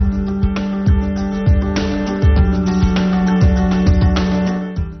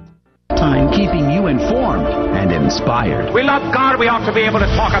inspired. We love God. We ought to be able to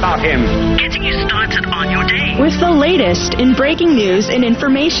talk about Him. Getting you started on your day. With the latest in breaking news and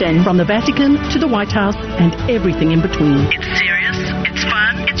information from the Vatican to the White House and everything in between. It's serious, it's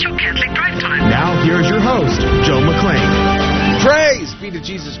fun, it's your Catholic Drive Time. Now, here's your host, Joe McClain. Praise be to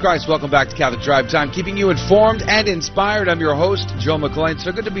Jesus Christ. Welcome back to Catholic Drive Time, keeping you informed and inspired. I'm your host, Joe McClain.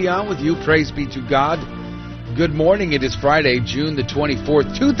 So good to be on with you. Praise be to God. Good morning. It is Friday, June the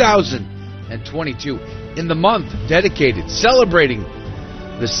 24th, 2022, in the month dedicated, celebrating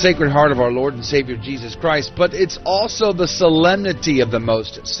the Sacred Heart of our Lord and Savior Jesus Christ, but it's also the solemnity of the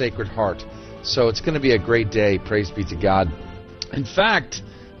Most Sacred Heart. So it's going to be a great day. Praise be to God. In fact,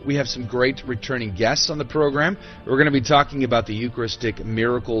 we have some great returning guests on the program. We're going to be talking about the Eucharistic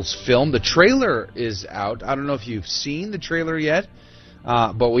Miracles film. The trailer is out. I don't know if you've seen the trailer yet,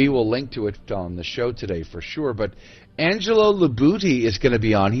 but we will link to it on the show today for sure. But Angelo Labuti is going to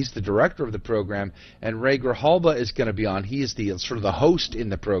be on. He's the director of the program. And Ray Grijalba is going to be on. He is the sort of the host in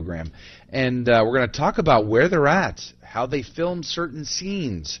the program. And we're going to talk about where they're at, how they film certain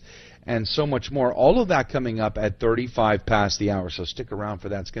scenes, and so much more. All of that coming up at 35 past the hour, so stick around for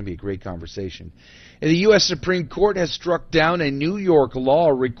that. It's going to be a great conversation. And the U.S. Supreme Court has struck down a New York law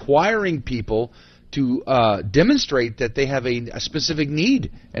requiring people to demonstrate that they have a specific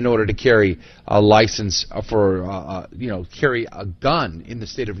need in order to carry a license for, carry a gun in the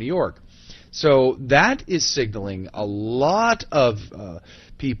state of New York. So that is signaling a lot of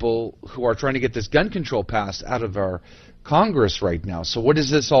people who are trying to get this gun control passed out of our Congress right now. So what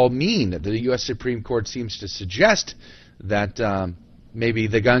does this all mean? The U.S. Supreme Court seems to suggest that maybe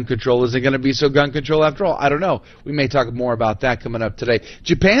the gun control isn't going to be so gun control after all. I don't know. We may talk more about that coming up today.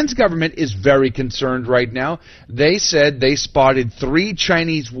 Japan's government is very concerned right now. They said they spotted 3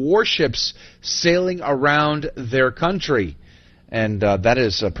 Chinese warships sailing around their country. And that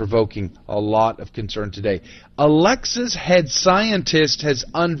is provoking a lot of concern today. Alexa's head scientist has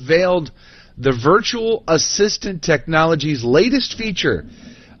unveiled the virtual assistant technology's latest feature.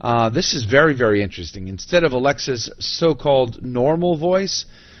 This is very, very interesting. Instead of Alexa's so-called normal voice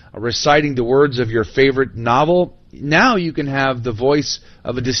reciting the words of your favorite novel, now you can have the voice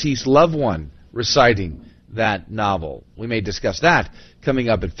of a deceased loved one reciting that novel. We may discuss that coming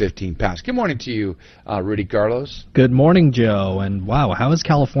up at 15 past. Good morning to you, Rudy Carlos. Good morning, Joe. And wow, how is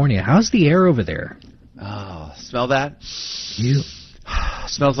California? How's the air over there? Oh, smell that? You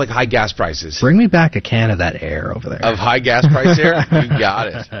smells like high gas prices. Bring me back a can of that air over there. Of high gas price air? You got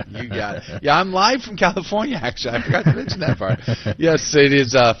it. You got it. Yeah, I'm live from California, actually. I forgot to mention that part. Yes, it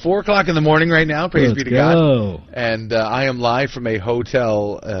is 4 o'clock in the morning right now. Praise be to God. And I am live from a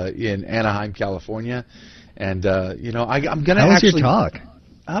hotel in Anaheim, California. And, I'm going to actually... How was your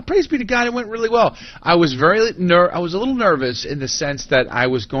talk? Praise be to God, it went really well. I was I was a little nervous in the sense that I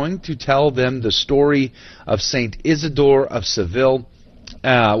was going to tell them the story of Saint Isidore of Seville,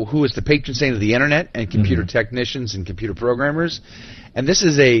 who is the patron saint of the internet and computer technicians and computer programmers. And this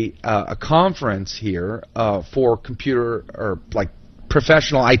is a conference here for computer or like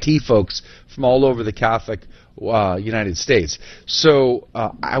professional IT folks from all over the Catholic United States. So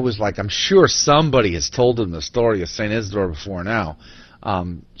I was like, I'm sure somebody has told them the story of Saint Isidore before now.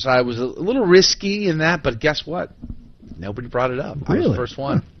 So I was a little risky in that, but guess what? Nobody brought it up. Really? I was the first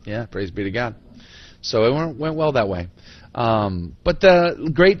one. Yeah, praise be to God. So it went well that way. But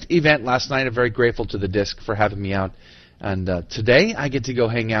the great event last night. I'm very grateful to the Disc for having me out. And today I get to go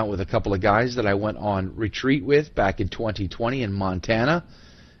hang out with a couple of guys that I went on retreat with back in 2020 in Montana.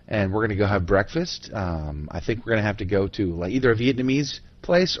 And we're going to go have breakfast. I think we're going to have to go to like either a Vietnamese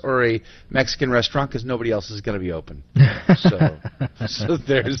place or a Mexican restaurant because nobody else is going to be open. So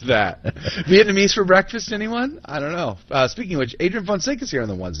there's that. Vietnamese for breakfast, anyone? I don't know. Speaking of which, Adrian Fonseca's here on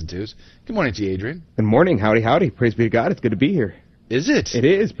the ones and twos. Good morning to you, Adrian. Good morning. Howdy, howdy. Praise be to God. It's good to be here. Is it? It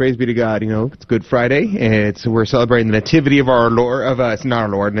is. Praise be to God. It's Good Friday. We're celebrating the nativity of our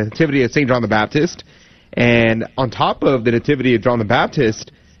Lord, nativity of St. John the Baptist. And on top of the nativity of John the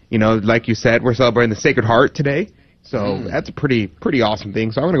Baptist, like you said, we're celebrating the Sacred Heart today. So that's a pretty awesome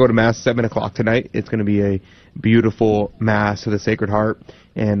thing. So I'm going to go to Mass 7 o'clock tonight. It's going to be a beautiful Mass of the Sacred Heart.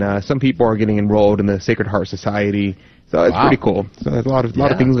 And some people are getting enrolled in the Sacred Heart Society. So it's pretty cool. So there's a lot of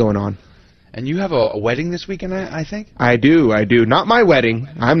things going on. And you have a wedding this weekend, I think? I do. Not my wedding.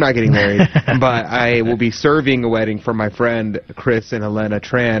 I'm not getting married. But I will be serving a wedding for my friend Chris and Elena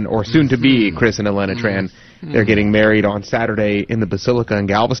Tran, or soon-to-be Chris and Elena Tran. They're getting married on Saturday in the Basilica in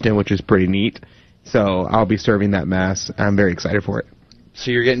Galveston, which is pretty neat. So I'll be serving that Mass. I'm very excited for it. So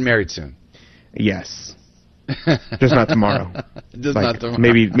you're getting married soon? Yes. Just not tomorrow. Not tomorrow.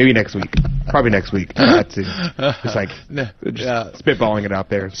 Maybe next week. Probably next week. That's it. Just like spitballing it out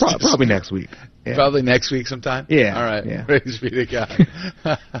there. Probably next week. Yeah. Probably next week sometime? Yeah. All right. Yeah. Praise be to God.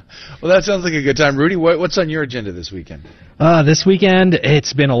 Well, that sounds like a good time. Rudy, what's on your agenda this weekend? This weekend,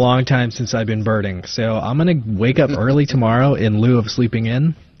 it's been a long time since I've been birding, so I'm going to wake up early tomorrow in lieu of sleeping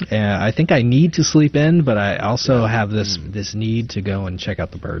in. I think I need to sleep in, but I also have this need to go and check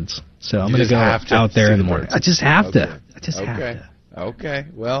out the birds. So I'm going to go out there in the morning. I just have to. I just have to. Okay.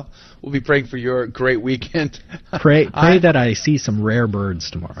 Well, we'll be praying for your great weekend. Pray that I see some rare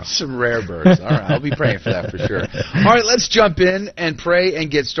birds tomorrow. Some rare birds. All right. I'll be praying for that for sure. All right. Let's jump in and pray and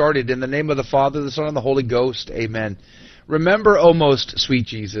get started. In the name of the Father, the Son, and the Holy Ghost. Amen. Remember, O most sweet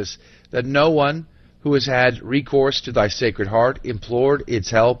Jesus, that no one who has had recourse to thy sacred heart, implored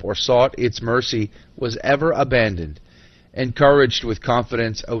its help, or sought its mercy, was ever abandoned. Encouraged with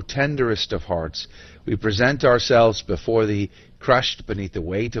confidence, O tenderest of hearts, we present ourselves before thee, crushed beneath the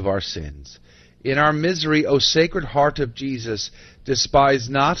weight of our sins. In our misery, O Sacred Heart of Jesus, despise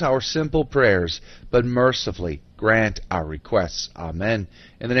not our simple prayers, but mercifully grant our requests. Amen.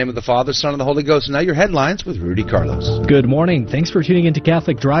 In the name of the Father, Son, and the Holy Ghost. Now your headlines with Rudy Carlos. Good morning. Thanks for tuning into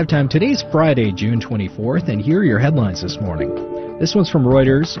Catholic Drive Time. Today's Friday, June 24th, and here are your headlines this morning. This one's from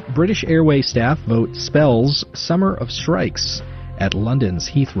Reuters. British Airways staff vote spells summer of strikes at London's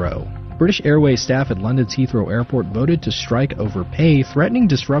Heathrow. British Airways staff at London's Heathrow Airport voted to strike over pay, threatening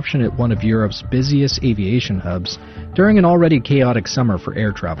disruption at one of Europe's busiest aviation hubs during an already chaotic summer for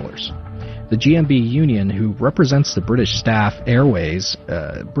air travelers. The GMB union, who represents the British Airways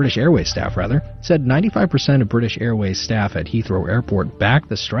staff, said 95% of British Airways staff at Heathrow Airport backed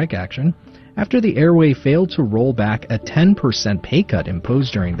the strike action after the airway failed to roll back a 10% pay cut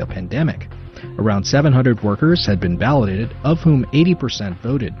imposed during the pandemic. Around 700 workers had been balloted, of whom 80%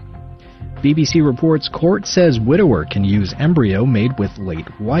 voted. BBC reports court says widower can use embryo made with late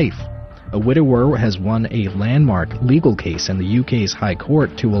wife. A widower has won a landmark legal case in the UK's High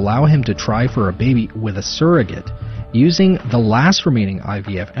Court to allow him to try for a baby with a surrogate, using the last remaining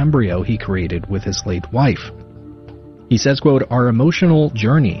IVF embryo he created with his late wife. He says, quote, "Our emotional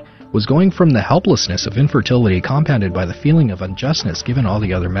journey was going from the helplessness of infertility compounded by the feeling of injustice given all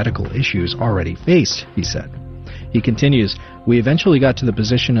the other medical issues already faced," he said. He continues, "We eventually got to the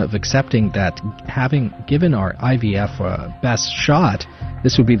position of accepting that having given our IVF best shot,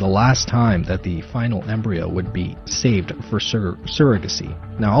 this would be the last time that the final embryo would be saved for surrogacy."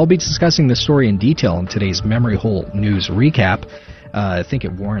 Now, I'll be discussing this story in detail in today's Memory Hole News recap. I think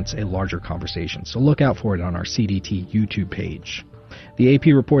it warrants a larger conversation, so look out for it on our CDT YouTube page. The AP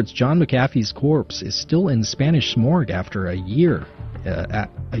reports John McAfee's corpse is still in Spanish morgue after a year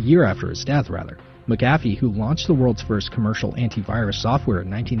after his death, rather. McAfee, who launched the world's first commercial antivirus software in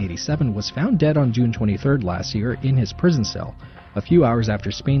 1987, was found dead on June 23rd last year in his prison cell, a few hours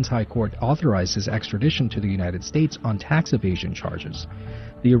after Spain's High Court authorized his extradition to the United States on tax evasion charges.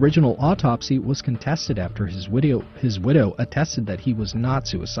 The original autopsy was contested after his widow attested that he was not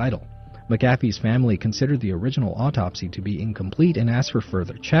suicidal. McAfee's family considered the original autopsy to be incomplete and asked for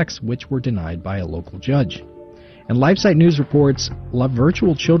further checks, which were denied by a local judge. And LifeSite News reports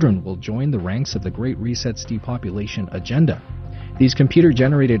virtual children will join the ranks of the Great Reset's depopulation agenda. These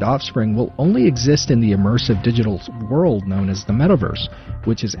computer-generated offspring will only exist in the immersive digital world known as the metaverse,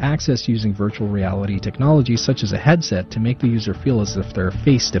 which is accessed using virtual reality technology such as a headset to make the user feel as if they're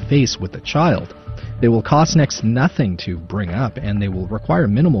face-to-face with the child. They will cost next to nothing to bring up, and they will require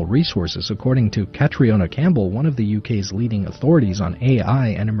minimal resources, according to Catriona Campbell, one of the UK's leading authorities on AI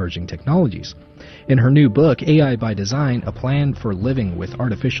and emerging technologies. In her new book, AI by Design, A Plan for Living with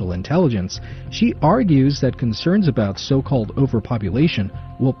Artificial Intelligence, she argues that concerns about so-called overpopulation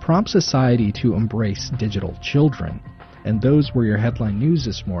will prompt society to embrace digital children. And those were your headline news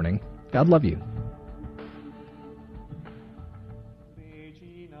this morning. God love you.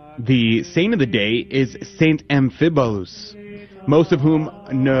 The saint of the day is Saint Amphibolus, most of whom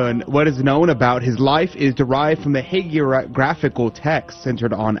what is known about his life is derived from the hagiographical text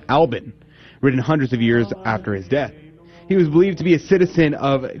centered on Alban, written hundreds of years after his death. He was believed to be a citizen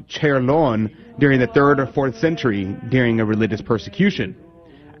of Caerleon during the 3rd or 4th century during a religious persecution.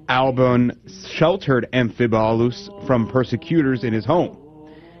 Alban sheltered Amphibolus from persecutors in his home.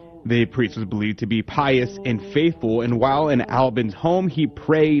 The priest was believed to be pious and faithful, and while in Alban's home, he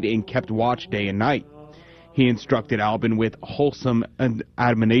prayed and kept watch day and night. He instructed Alban with wholesome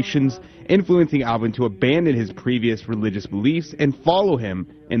admonitions, influencing Alban to abandon his previous religious beliefs and follow him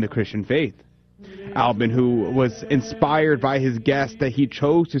in the Christian faith. Alban, who was inspired by his guest, that he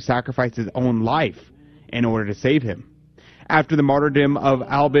chose to sacrifice his own life in order to save him. After the martyrdom of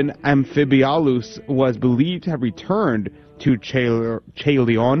Alban, Amphibolus was believed to have returned to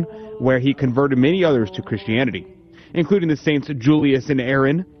Caerleon, where he converted many others to Christianity, including the saints Julius and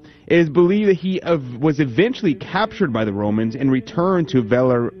Aaron. It is believed that he was eventually captured by the Romans and returned to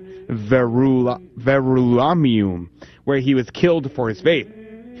Verulamium, where he was killed for his faith.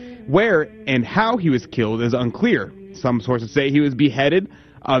 Where and how he was killed is unclear. Some sources say he was beheaded,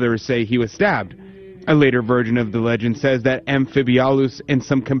 others say he was stabbed. A later version of the legend says that Amphibiolus and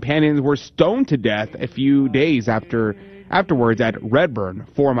some companions were stoned to death a few days afterwards at Redburn,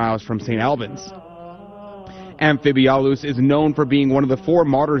 4 miles from St. Albans. Amphibiolus is known for being one of the 4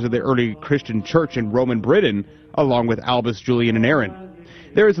 martyrs of the early Christian church in Roman Britain, along with Albus, Julian, and Aaron.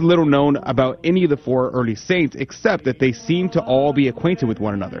 There is little known about any of the 4 early saints, except that they seem to all be acquainted with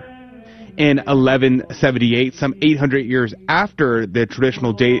one another. In 1178, some 800 years after the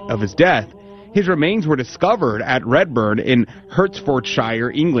traditional date of his death, his remains were discovered at Redburn in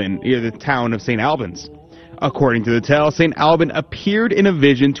Hertfordshire, England, near the town of St. Albans. According to the tale, St. Alban appeared in a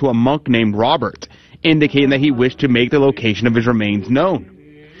vision to a monk named Robert, indicating that he wished to make the location of his remains known.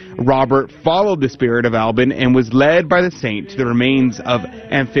 Robert followed the spirit of Alban and was led by the saint to the remains of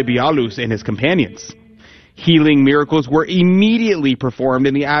Amphibiolus and his companions. Healing miracles were immediately performed,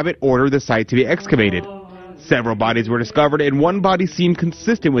 and the abbot ordered the site to be excavated. Several bodies were discovered, and one body seemed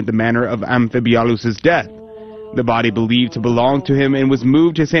consistent with the manner of Amphibiolus' death. The body believed to belong to him and was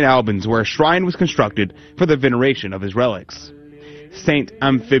moved to St. Albans, where a shrine was constructed for the veneration of his relics. Saint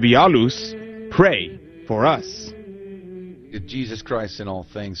Amphibiolus, pray for us. Jesus Christ in all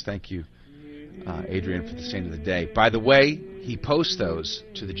things. Thank you, Adrian, for the saint of the day. By the way, he posts those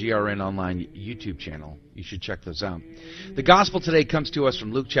to the GRN Online YouTube channel. You should check those out. The gospel today comes to us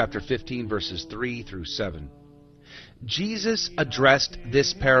from Luke chapter 15, verses 3 through 7. Jesus addressed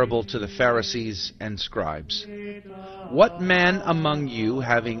this parable to the Pharisees and scribes. What man among you,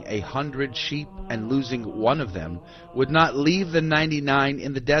 having 100 sheep and losing one of them, would not leave the 99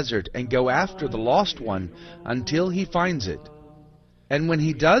 in the desert and go after the lost one until he finds it? And when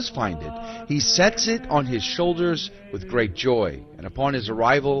he does find it, he sets it on his shoulders with great joy. And upon his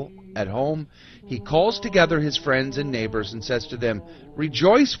arrival at home, he calls together his friends and neighbors and says to them,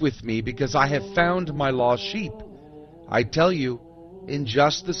 Rejoice with me, because I have found my lost sheep. I tell you, in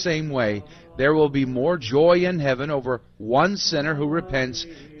just the same way, there will be more joy in heaven over one sinner who repents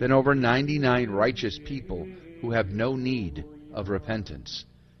than over 99 righteous people who have no need of repentance.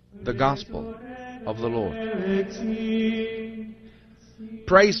 The Gospel of the Lord.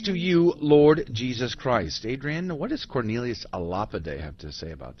 Praise to you, Lord Jesus Christ. Adrian, what does Cornelius a Lapide have to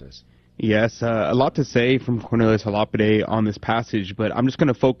say about this? Yes, a lot to say from Cornelius a Lapide on this passage, but I'm just going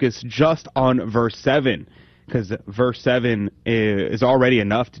to focus just on verse 7, because verse 7 is already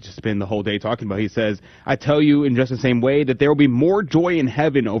enough to just spend the whole day talking about. He says, I tell you in just the same way that there will be more joy in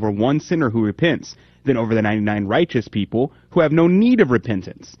heaven over one sinner who repents than over the 99 righteous people who have no need of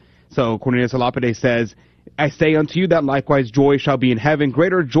repentance. So Cornelius a Lapide says, I say unto you that likewise joy shall be in heaven,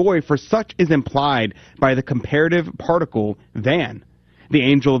 greater joy, for such is implied by the comparative particle than. The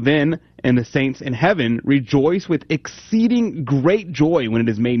angel then and the saints in heaven rejoice with exceeding great joy when it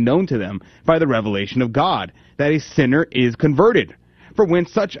is made known to them by the revelation of God that a sinner is converted. For when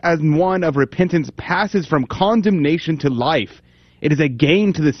such as one of repentance passes from condemnation to life, it is a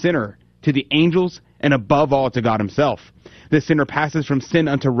gain to the sinner, to the angels, and above all to God himself. The sinner passes from sin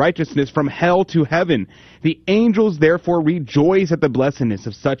unto righteousness, from hell to heaven. The angels therefore rejoice at the blessedness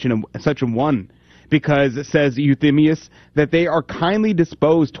of such a one, because, says Euthemius, that they are kindly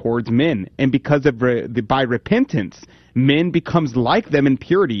disposed towards men, and because of by repentance, men becomes like them in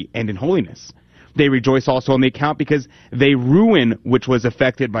purity and in holiness. They rejoice also on the account because they ruin which was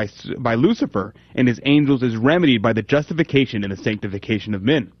effected by Lucifer, and his angels is remedied by the justification and the sanctification of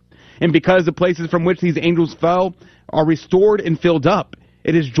men. And because the places from which these angels fell are restored and filled up,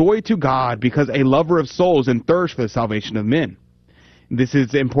 it is joy to God, because a lover of souls and thirst for the salvation of men. This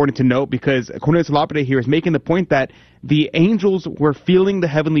is important to note because Cornelius a Lapide here is making the point that the angels were filling the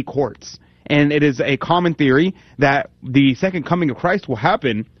heavenly courts. And it is a common theory that the second coming of Christ will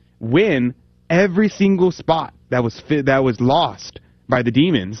happen when every single spot that was lost by the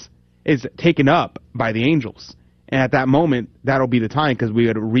demons is taken up by the angels. And at that moment, that'll be the time, because we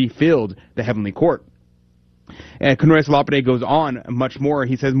had refilled the heavenly court. And Cornelius a Lapide goes on much more.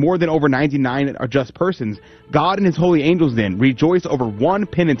 He says, more than over 99 are just persons. God and his holy angels then rejoice over one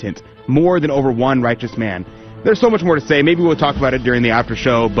penitent more than over one righteous man. There's so much more to say. Maybe we'll talk about it during the after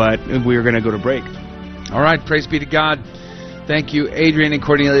show, but we're going to go to break. All right, praise be to God. Thank you, Adrian and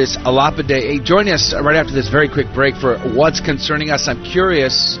Cornelius a Lapide. Hey, join us right after this very quick break for What's Concerning Us. I'm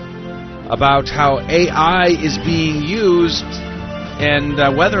curious about how AI is being used and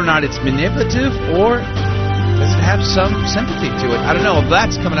whether or not it's manipulative or Does it have some sympathy to it? I don't know.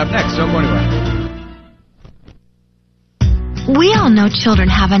 That's coming up next. Don't go anywhere. We all know children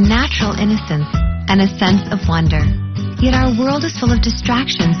have a natural innocence and a sense of wonder. Yet our world is full of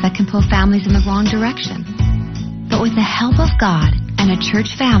distractions that can pull families in the wrong direction. But with the help of God and a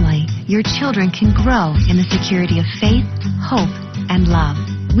church family, your children can grow in the security of faith, hope, and love.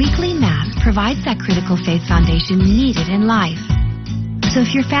 Weekly Mass provides that critical faith foundation needed in life. So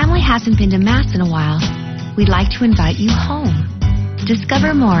if your family hasn't been to Mass in a while, we'd like to invite you home.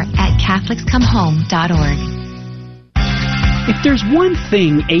 Discover more at CatholicsComeHome.org. If there's one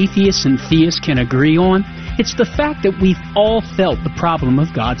thing atheists and theists can agree on, it's the fact that we've all felt the problem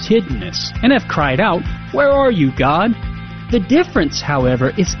of God's hiddenness and have cried out, "Where are you, God?" The difference,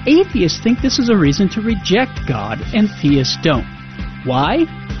 however, is atheists think this is a reason to reject God and theists don't. Why?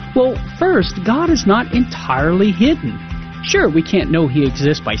 Well, first, God is not entirely hidden. Sure, we can't know He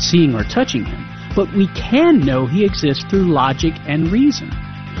exists by seeing or touching Him, but we can know He exists through logic and reason.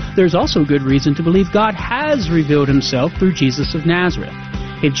 There's also good reason to believe God has revealed Himself through Jesus of Nazareth.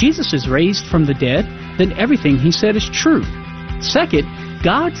 If Jesus is raised from the dead, then everything He said is true. Second,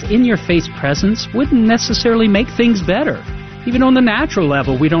 God's in-your-face presence wouldn't necessarily make things better. Even on the natural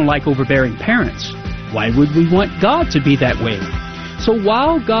level, we don't like overbearing parents. Why would we want God to be that way? So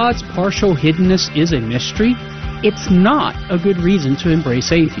while God's partial hiddenness is a mystery, it's not a good reason to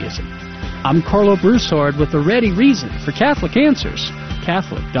embrace atheism. I'm Carlo Broussard with a ready reason for Catholic Answers,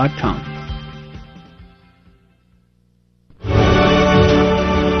 Catholic.com.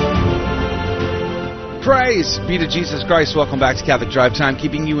 Praise be to Jesus Christ. Welcome back to Catholic Drive Time,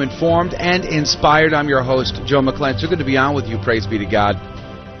 keeping you informed and inspired. I'm your host, Joe McClain. So good to be on with you. Praise be to God.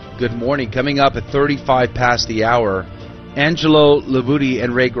 Good morning. Coming up at 35 past the hour, Angelo Lavuti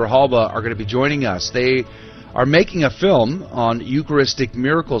and Ray Grijalba are going to be joining us. They are making a film on Eucharistic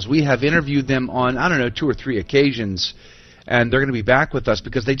miracles. We have interviewed them on, 2 or 3 occasions, and they're going to be back with us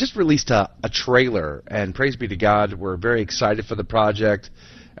because they just released a trailer. And praise be to God, we're very excited for the project,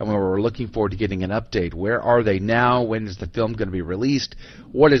 and we're looking forward to getting an update. Where are they now? When is the film going to be released?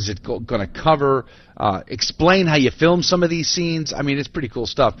 What is it going to cover? Explain how you film some of these scenes. I mean, it's pretty cool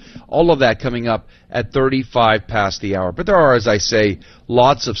stuff. All of that coming up at 35 past the hour. But there are, as I say,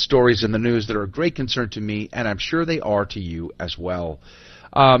 lots of stories in the news that are of great concern to me, and I'm sure they are to you as well.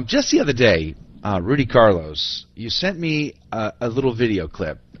 Just the other day, Rudy Carlos, you sent me a little video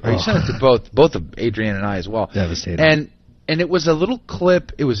clip. Or you sent it to both of Adrian and I as well. Devastating. And it was a little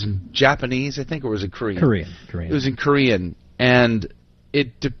clip. It was in Japanese, I think, or was it Korean? Korean. It was in Korean, and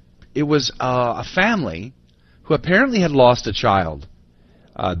it was a family who apparently had lost a child.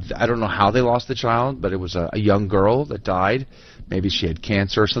 I don't know how they lost the child, but it was a young girl that died. Maybe she had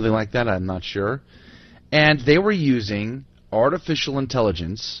cancer or something like that. I'm not sure. And they were using artificial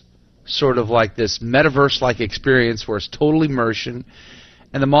intelligence, sort of like this metaverse-like experience where it's total immersion.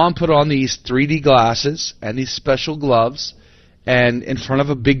 And the mom put on these 3D glasses and these special gloves, and in front of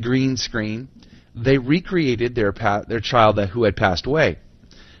a big green screen, they recreated their child who had passed away.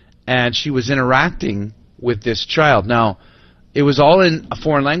 And she was interacting with this child. Now, it was all in a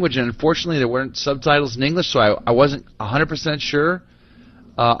foreign language, and unfortunately there weren't subtitles in English, so I wasn't 100% sure.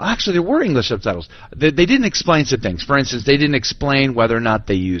 Actually, there were English subtitles. They didn't explain some things. For instance, they didn't explain whether or not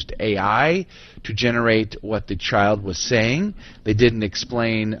they used AI to generate what the child was saying. They didn't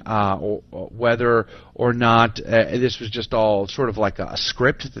explain whether or not this was just all sort of like a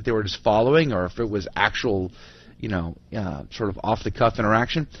script that they were just following, or if it was actual, sort of off-the-cuff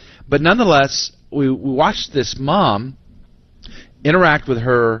interaction. But nonetheless, we watched this mom interact with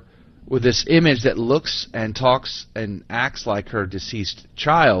this image that looks and talks and acts like her deceased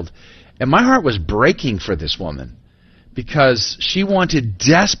child. And my heart was breaking for this woman because she wanted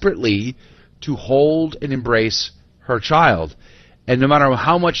desperately to hold and embrace her child. And no matter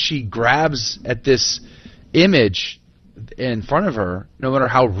how much she grabs at this image in front of her, no matter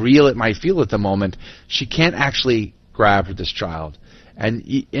how real it might feel at the moment, she can't actually grab this child. And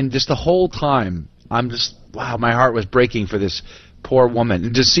just the whole time, my heart was breaking for this poor woman.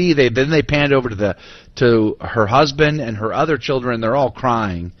 And to see, they panned over to her husband and her other children, and they're all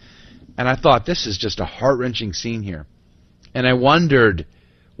crying. And I thought, this is just a heart-wrenching scene here. And I wondered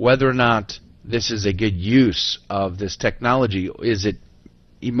whether or not this is a good use of this technology. Is it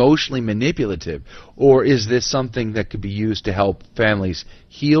emotionally manipulative, or is this something that could be used to help families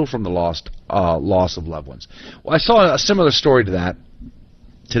heal from the loss of loved ones? Well, I saw a similar story to that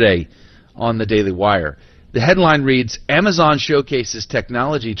today on the Daily Wire. The headline reads, Amazon showcases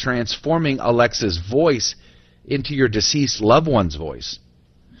technology transforming Alexa's voice into your deceased loved one's voice.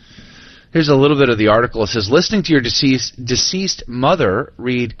 Here's a little bit of the article. It says, listening to your deceased mother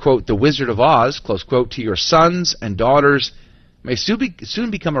read, quote, The Wizard of Oz, close quote, to your sons and daughters may soon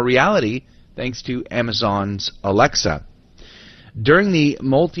become a reality thanks to Amazon's Alexa. During the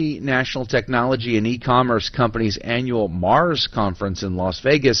multinational technology and e-commerce company's annual Mars conference in Las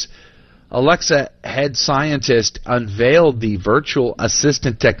Vegas, Alexa head scientist unveiled the virtual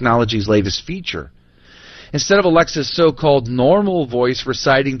assistant technology's latest feature. Instead of Alexa's so-called normal voice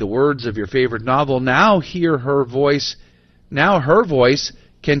reciting the words of your favorite novel, now her voice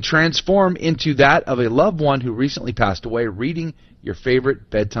can transform into that of a loved one who recently passed away, reading your favorite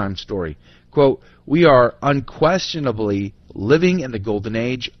bedtime story. Quote, we are unquestionably living in the golden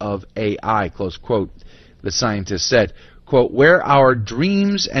age of AI, close quote, the scientist said. Quote, where our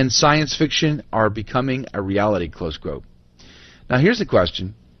dreams and science fiction are becoming a reality, close quote. Now here's the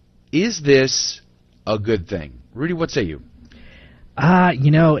question. Is this a good thing? Rudy, what say you?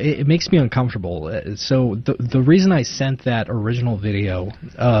 It makes me uncomfortable. So the reason I sent that original video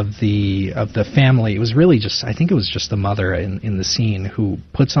of the family, it was really just, I think it was just the mother in the scene who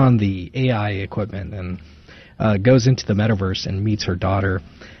puts on the AI equipment and goes into the metaverse and meets her daughter.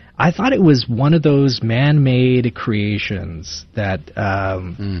 I thought it was one of those man-made creations that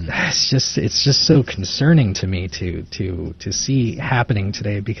it's just so concerning to me to see happening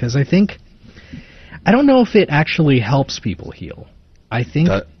today, because I don't know if it actually helps people heal. I think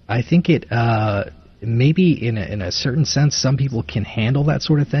it maybe in a certain sense some people can handle that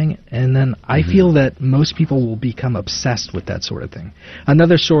sort of thing, and then I feel that most people will become obsessed with that sort of thing.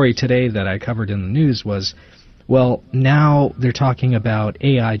 Another story today that I covered in the news was, well, now they're talking about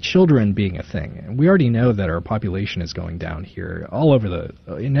AI children being a thing. And we already know that our population is going down here all over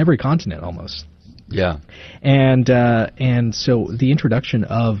in every continent almost. Yeah. And so the introduction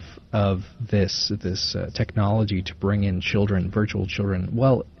of this technology to bring in children, virtual children,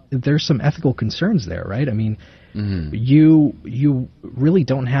 well, there's some ethical concerns there, right? I mean, you really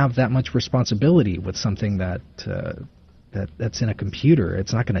don't have that much responsibility with something that's in a computer.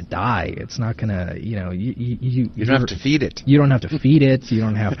 It's not going to die. It's not going to, you don't have to feed it. You don't have to feed it. You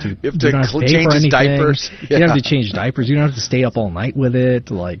don't have to. You have to change its diapers. Yeah. You don't have to change diapers. You don't have to stay up all night with it.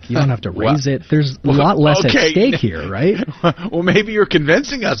 Like, you don't have to raise it. There's a lot less at stake here, right? Well, maybe you're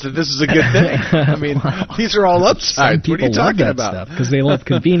convincing us that this is a good thing. I mean, these are all upsides. What are you talking about? Because they love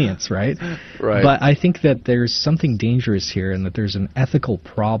convenience, right? Right. But I think that there's something dangerous here, and that there's an ethical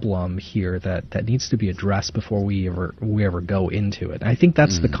problem here that needs to be addressed before we ever go into it. And I think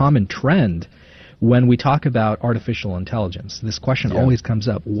that's the common trend when we talk about artificial intelligence. This question always comes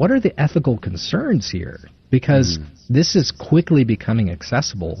up. What are the ethical concerns here? Because this is quickly becoming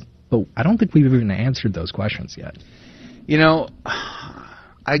accessible, but I don't think we've even answered those questions yet.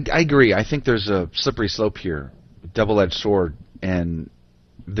 I agree. I think there's a slippery slope here, double-edged sword, and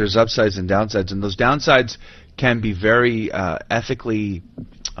there's upsides and downsides, and those downsides can be very ethically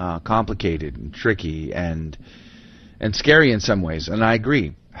complicated and tricky and scary in some ways, and I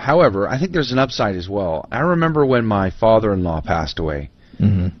agree. However, I think there's an upside as well. I remember when my father-in-law passed away,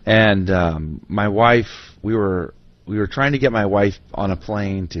 and my wife, we were trying to get my wife on a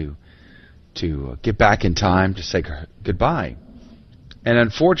plane to get back in time to say goodbye, and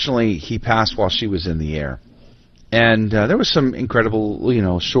unfortunately, he passed while she was in the air. And there was some incredible,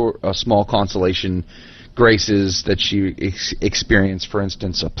 small consolation graces that she experienced. For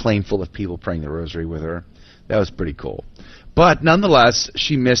instance, a plane full of people praying the rosary with her. That was pretty cool. But nonetheless,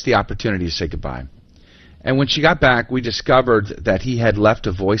 she missed the opportunity to say goodbye. And when she got back, we discovered that he had left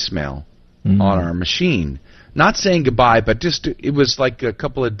a voicemail on our machine. Not saying goodbye, but just it was like a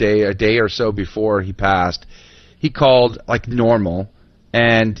day or so before he passed. He called like normal,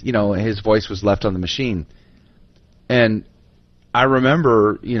 and his voice was left on the machine. And I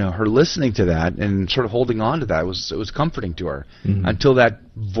remember, her listening to that and sort of holding on to that. It was comforting to her until that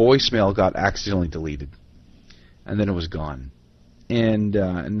voicemail got accidentally deleted, and then it was gone. And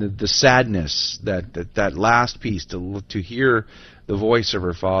the sadness that last piece to hear the voice of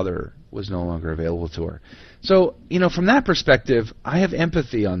her father was no longer available to her. So from that perspective, I have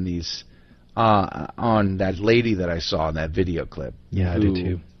empathy on these on that lady that I saw in that video clip. Yeah, I do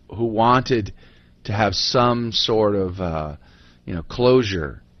too. Who wanted to have some sort of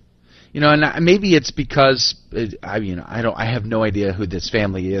closure, and maybe it's because I have no idea who this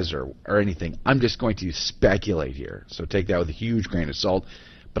family is or anything. I'm just going to speculate here, so take that with a huge grain of salt.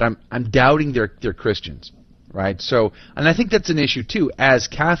 But I'm doubting they're Christians, right? So, and I think that's an issue too, as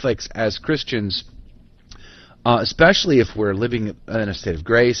Catholics, as Christians, especially if we're living in a state of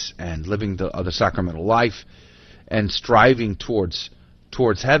grace and living the sacramental life and striving towards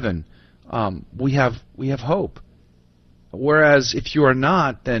heaven. We have hope. Whereas if you are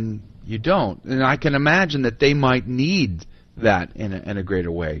not, then You don't. And I can imagine that they might need that in a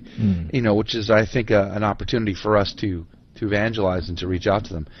greater way, which is, I think, an opportunity for us to evangelize and to reach out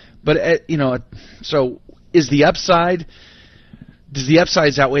to them. But, so is the upside... Does the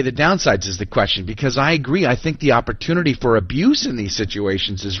upsides outweigh the downsides is the question, because I agree. I think the opportunity for abuse in these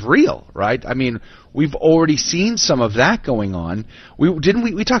situations is real, right? I mean, we've already seen some of that going on.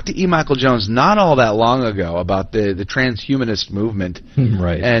 We talked to E. Michael Jones not all that long ago about the transhumanist movement,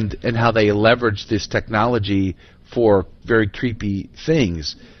 right? And how they leverage this technology for very creepy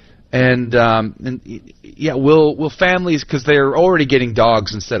things. And will families, because they're already getting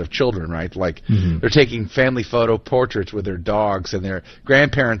dogs instead of children, right? Like they're taking family photo portraits with their dogs, and their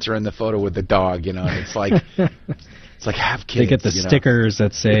grandparents are in the photo with the dog. And it's like have kids. They get the stickers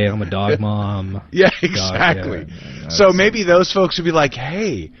that say "I'm a dog mom." Yeah, exactly. So maybe those folks would be like,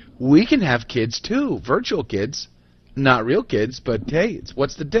 "Hey, we can have kids too, virtual kids, not real kids, but hey,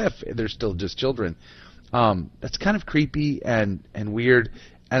 what's the diff? They're still just children." That's kind of creepy and weird.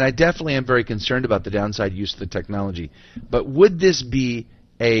 And I definitely am very concerned about the downside use of the technology. But would this be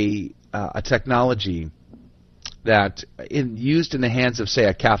a technology that, used in the hands of, say,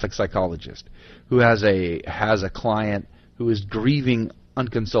 a Catholic psychologist who has a client who is grieving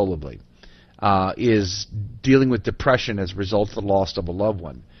inconsolably, is dealing with depression as a result of the loss of a loved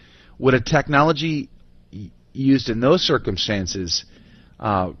one? Would a technology used in those circumstances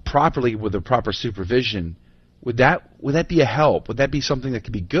properly, with the proper supervision, would that be a help? Would that be something that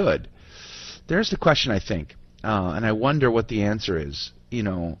could be good? There's the question, I think, and I wonder what the answer is.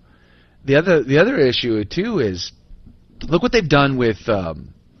 The other issue too is, look what they've done with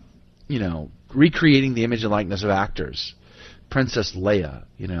recreating the image and likeness of actors. Princess Leia,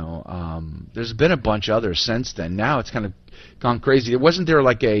 there's been a bunch of others since then. Now it's kind of gone crazy. Wasn't there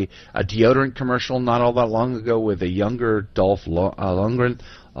like a deodorant commercial not all that long ago with a younger Dolph Lundgren?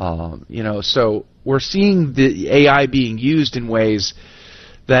 So we're seeing the AI being used in ways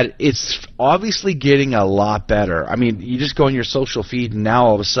that it's obviously getting a lot better. I mean, you just go on your social feed, and now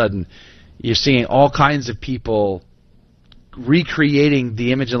all of a sudden you're seeing all kinds of people recreating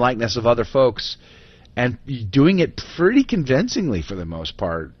the image and likeness of other folks, and doing it pretty convincingly for the most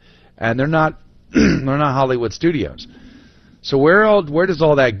part. And they're not Hollywood studios. So where does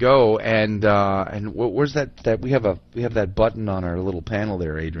all that go? And where's that we have that button on our little panel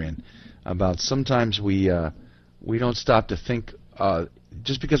there, Adrian, about sometimes we don't stop to think.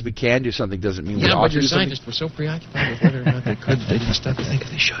 Just because we can do something doesn't mean we ought to do something. Yeah, but your scientists were so preoccupied with whether or not they could, they didn't stop to think if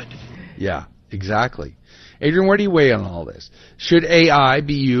they should. Yeah, exactly. Adrian, where do you weigh on all this? Should AI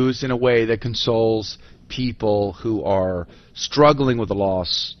be used in a way that consoles people who are struggling with the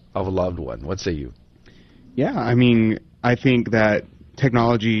loss of a loved one? What say you? Yeah, I mean, I think that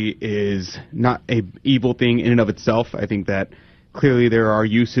technology is not an evil thing in and of itself. I think that clearly there are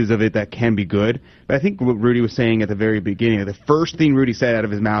uses of it that can be good. But I think what Rudy was saying at the very beginning, the first thing Rudy said out of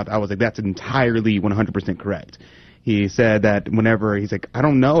his mouth, I was like, that's entirely 100% correct. He said that whenever, he's like, I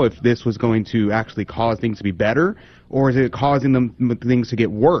don't know if this was going to actually cause things to be better, or is it causing things to get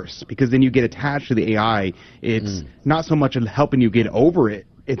worse? Because then you get attached to the AI. It's not so much helping you get over it.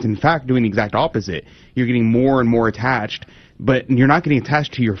 It's in fact doing the exact opposite. You're getting more and more attached, but you're not getting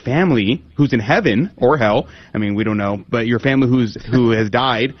attached to your family who's in heaven or hell. I mean, we don't know, but your family who has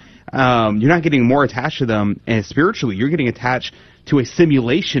died, you're not getting more attached to them, and spiritually, you're getting attached to a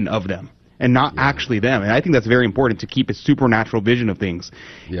simulation of them and not actually them. And I think that's very important to keep a supernatural vision of things.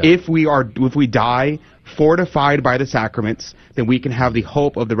 Yeah. If we die fortified by the sacraments, then we can have the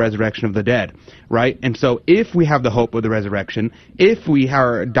hope of the resurrection of the dead, right? And so if we have the hope of the resurrection, if we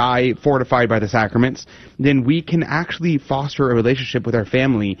die fortified by the sacraments, then we can actually foster a relationship with our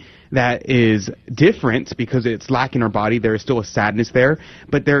family that is different because it's lacking our body. There is still a sadness there,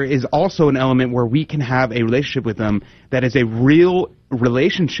 but there is also an element where we can have a relationship with them that is a real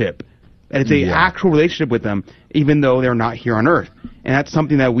relationship. And it's an actual relationship with them, even though they're not here on Earth. And that's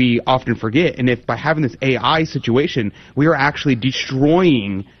something that we often forget. And if by having this AI situation, we are actually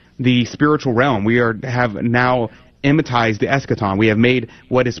destroying the spiritual realm. We have now imitized the eschaton. We have made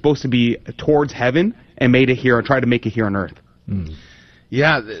what is supposed to be towards heaven and made it here, or tried to make it here on Earth.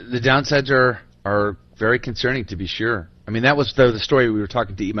 Yeah, the downsides are very concerning, to be sure. I mean, that was the story we were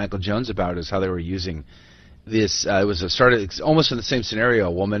talking to E. Michael Jones about, is how they were using this. It was almost in the same scenario.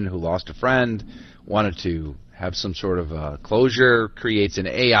 A woman who lost a friend wanted to have some sort of closure, creates an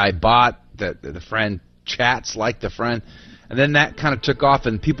AI bot that the friend chats like the friend, and then that kind of took off,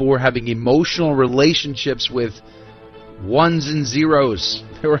 and people were having emotional relationships with ones and zeros.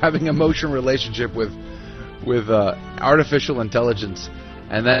 They were having an emotional relationship with artificial intelligence,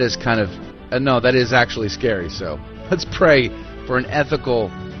 and that is kind of that is actually scary. So let's pray for an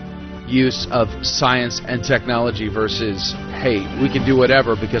ethical use of science and technology versus, hey, we can do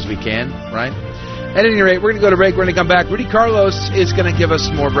whatever because we can, right? At any rate, we're going to go to break. We're going to come back. Rudy Carlos is going to give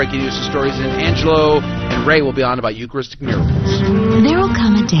us more breaking news and stories, and Angelo and Ray will be on about Eucharistic miracles. There will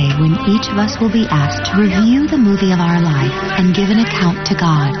come a day when each of us will be asked to review the movie of our life and give an account to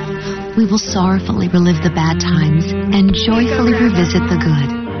God. We will sorrowfully relive the bad times and joyfully revisit the good.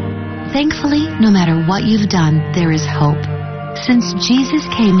 Thankfully, no matter what you've done, there is hope. Since Jesus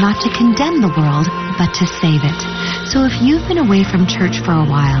came not to condemn the world, but to save it. So if you've been away from church for a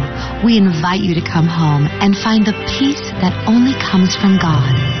while, we invite you to come home and find the peace that only comes from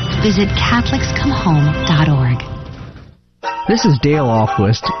God. Visit CatholicsComeHome.org. This is Dale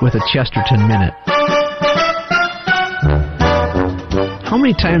Ahlquist with a Chesterton Minute. How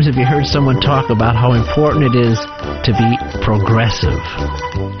many times have you heard someone talk about how important it is to be progressive?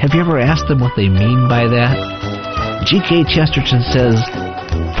 Have you ever asked them what they mean by that? G.K. Chesterton says,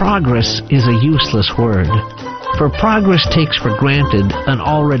 progress is a useless word, for progress takes for granted an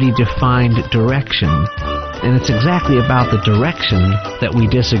already defined direction, and it's exactly about the direction that we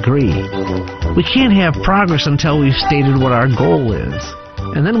disagree. We can't have progress until we've stated what our goal is,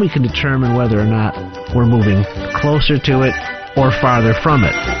 and then we can determine whether or not we're moving closer to it or farther from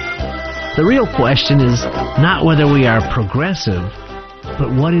it. The real question is not whether we are progressive, but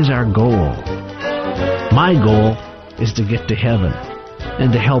what is our goal? My goal is to get to heaven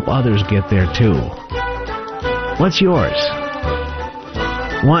and to help others get there too. What's yours?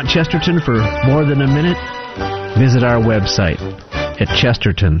 Want Chesterton for more than a minute? Visit our website at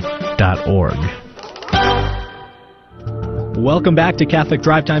chesterton.org. Welcome back to Catholic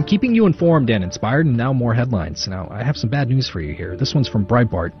Drive Time, keeping you informed and inspired, and now more headlines. Now, I have some bad news for you here. This one's from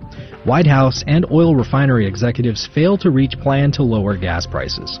Breitbart. White House and oil refinery executives fail to reach plan to lower gas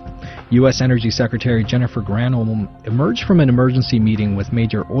prices. U.S. Energy Secretary Jennifer Granholm emerged from an emergency meeting with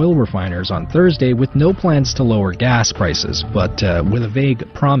major oil refiners on Thursday with no plans to lower gas prices, but with a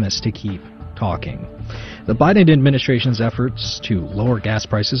vague promise to keep talking. The Biden administration's efforts to lower gas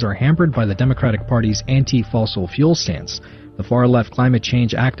prices are hampered by the Democratic Party's anti-fossil fuel stance. The far-left climate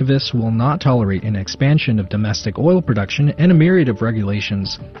change activists will not tolerate an expansion of domestic oil production, and a myriad of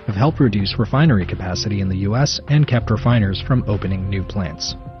regulations have helped reduce refinery capacity in the U.S. and kept refiners from opening new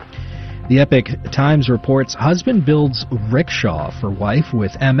plants. The Epoch Times reports husband builds rickshaw for wife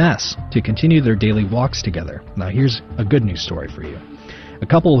with MS to continue their daily walks together. Now here's a good news story for you. A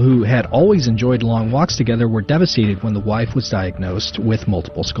couple who had always enjoyed long walks together were devastated when the wife was diagnosed with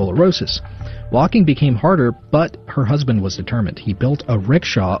multiple sclerosis. Walking became harder, but her husband was determined. He built a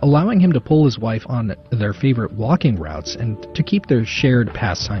rickshaw, allowing him to pull his wife on their favorite walking routes and to keep their shared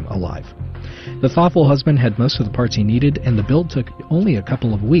pastime alive. The thoughtful husband had most of the parts he needed, and the build took only a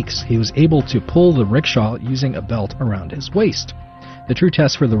couple of weeks. He was able to pull the rickshaw using a belt around his waist. The true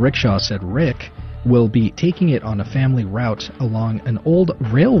test for the rickshaw, said Rick, will be taking it on a family route along an old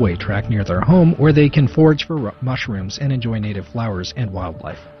railway track near their home where they can forage for mushrooms and enjoy native flowers and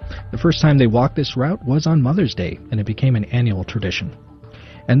wildlife. The first time they walked this route was on Mother's Day, and it became an annual tradition.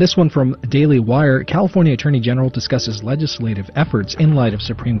 And this one from Daily Wire, California Attorney General discusses legislative efforts in light of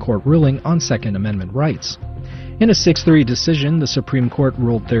Supreme Court ruling on Second Amendment rights. In a 6-3 decision, the Supreme Court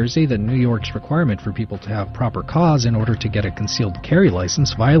ruled Thursday that New York's requirement for people to have proper cause in order to get a concealed carry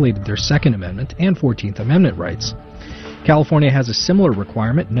license violated their Second Amendment and 14th Amendment rights. California has a similar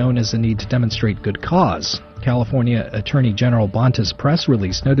requirement known as the need to demonstrate good cause. California Attorney General Bonta's press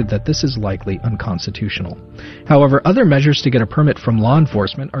release noted that this is likely unconstitutional. However, other measures to get a permit from law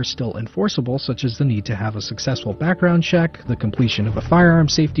enforcement are still enforceable, such as the need to have a successful background check, the completion of a firearm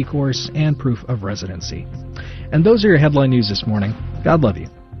safety course, and proof of residency. And those are your headline news this morning. God love you.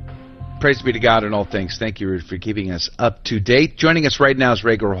 Praise be to God in all things. Thank you for keeping us up to date. Joining us right now is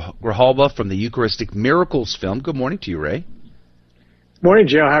Ray Grijalba from the Eucharistic Miracles film. Good morning to you, Ray. Morning,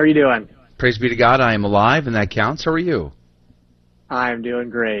 Joe. How are you doing? Praise be to God, I am alive, and that counts. How are you? I'm doing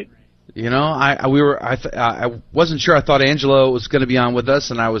great. You know, I wasn't sure. I thought Angelo was going to be on with us,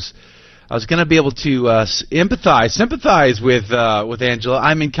 and I was going to be able to sympathize with Angelo.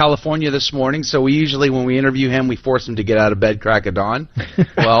 I'm in California this morning, so we usually, when we interview him, we force him to get out of bed, crack of dawn.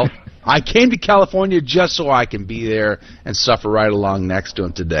 Well, I came to California just so I can be there and suffer right along next to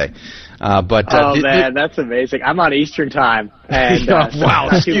him today. Man, that's amazing. I'm on Eastern Time. And, wow,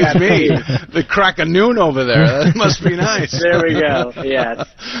 excuse me. The crack of noon over there. That must be nice. There we go. Yes.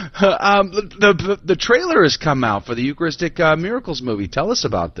 The trailer has come out for the Eucharistic Miracles movie. Tell us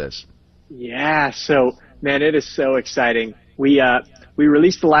about this. Yeah. So, man, it is so exciting. We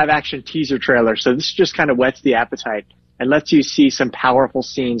released the live-action teaser trailer, so this just kind of whets the appetite and lets you see some powerful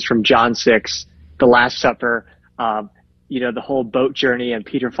scenes from John 6, the Last Supper. the whole boat journey and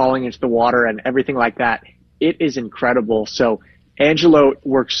Peter falling into the water and everything like that. It is incredible. So Angelo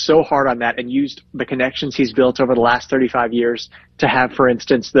worked so hard on that and used the connections he's built over the last 35 years to have, for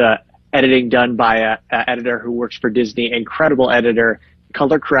instance, the editing done by a editor who works for Disney, incredible editor,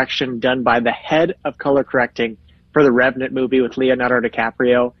 color correction done by the head of color correcting for the Revenant movie with Leonardo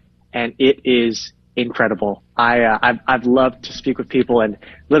DiCaprio, and it is incredible. I've loved to speak with people, and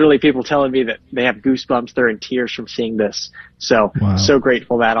literally people telling me that they have goosebumps, they're in tears from seeing this. So So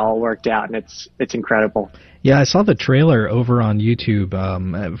grateful that all worked out, and it's incredible. Yeah, I saw the trailer over on YouTube.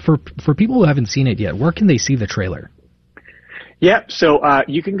 For people who haven't seen it yet, where can they see the trailer? Yeah, so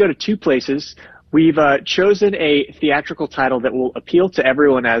you can go to two places. We've chosen a theatrical title that will appeal to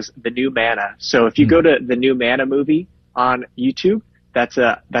everyone as The New Manna. So if you go to The New Manna movie on YouTube, that's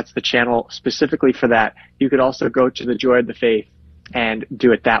the channel specifically for that. You could also go to the Joy of the Faith and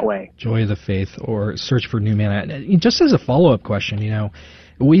do it that way. Joy of the Faith, or search for New Manna. Just as a follow-up question,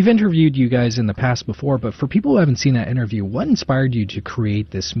 we've interviewed you guys in the past before, but for people who haven't seen that interview, what inspired you to create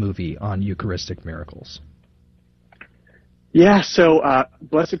this movie on Eucharistic miracles? Yeah, so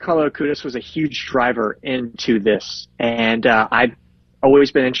Blessed Carlo Acutis was a huge driver into this, and I'd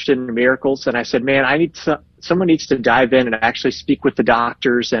always been interested in miracles, and I said, man, someone needs to dive in and actually speak with the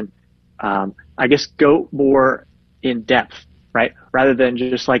doctors and I guess go more in depth, right? Rather than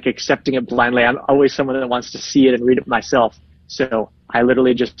just like accepting it blindly. I'm always someone that wants to see it and read it myself. So I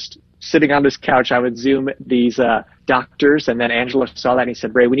literally just sitting on this couch, I would Zoom these doctors, and then Angelo saw that and he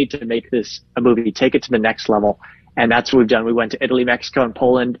said, Ray, we need to make this a movie, take it to the next level. And that's what we've done. We went to Italy, Mexico, and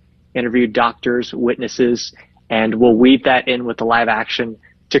Poland, interviewed doctors, witnesses, and we'll weave that in with the live action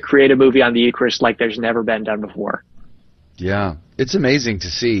to create a movie on the Eucharist like there's never been done before. Yeah, it's amazing to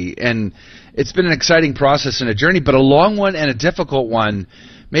see. And it's been an exciting process and a journey, but a long one and a difficult one.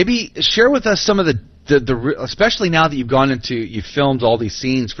 Maybe share with us some of the especially now that you've filmed all these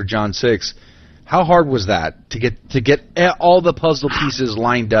scenes for John 6. How hard was that to get all the puzzle pieces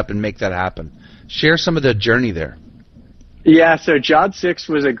lined up and make that happen? Share some of the journey there. Yeah, so John 6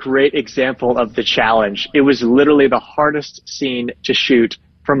 was a great example of the challenge. It was literally the hardest scene to shoot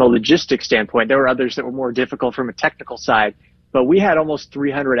from a logistics standpoint. There were others that were more difficult from a technical side, but we had almost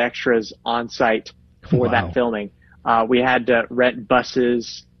 300 extras on site for that filming. We had to rent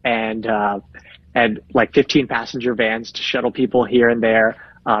buses and like 15 passenger vans to shuttle people here and there.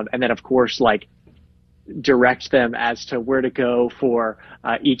 And then of course, like direct them as to where to go for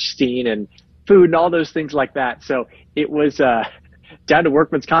each scene and food and all those things like that. So it was down to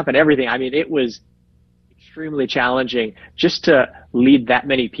workman's comp and everything. I mean, it was extremely challenging just to lead that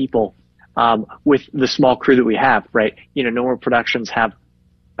many people with the small crew that we have, right? Normal productions have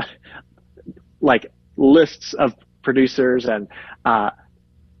like lists of producers, and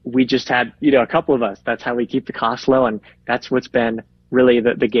we just had, a couple of us. That's how we keep the costs low, and that's what's been really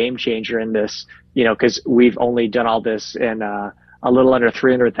the game changer in this, because we've only done all this in a little under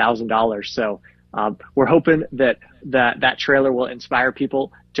 $300,000. So we're hoping that trailer will inspire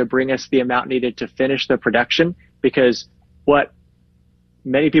people to bring us the amount needed to finish the production, because what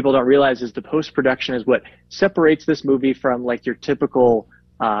many people don't realize is the post-production is what separates this movie from like your typical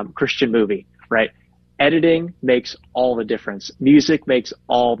Christian movie, right? Editing makes all the difference. Music makes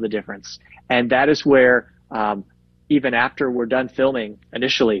all the difference. And that is where even after we're done filming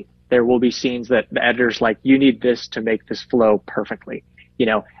initially, there will be scenes that the editor's like, you need this to make this flow perfectly,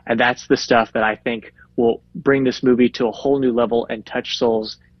 and that's the stuff that I think will bring this movie to a whole new level and touch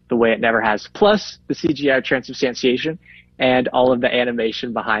souls the way it never has. Plus the CGI transubstantiation and all of the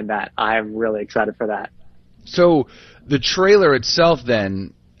animation behind that. I'm really excited for that. So the trailer itself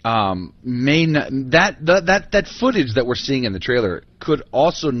then, that footage that we're seeing in the trailer could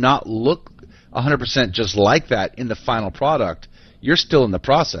also not look 100% just like that in the final product. You're still in the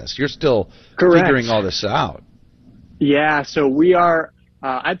process. You're still figuring all this out. Yeah, so we are,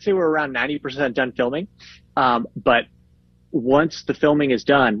 I'd say we're around 90% done filming. But once the filming is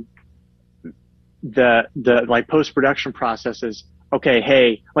done, the like post-production process is, okay,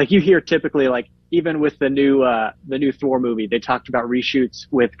 hey, like you hear typically, like even with the new Thor movie, they talked about reshoots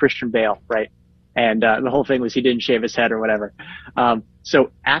with Christian Bale, right? And the whole thing was he didn't shave his head or whatever. So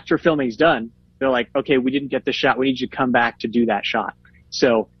after filming's done, they're like, okay, we didn't get the shot. We need you to come back to do that shot.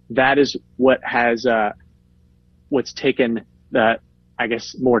 So that is what has, what's taken I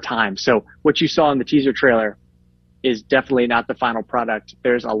guess, more time. So what you saw in the teaser trailer is definitely not the final product.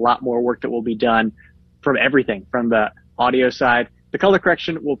 There's a lot more work that will be done from everything, from the audio side. The color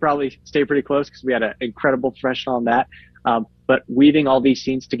correction will probably stay pretty close because we had an incredible professional on that. But weaving all these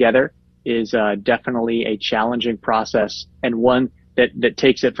scenes together is definitely a challenging process, and one that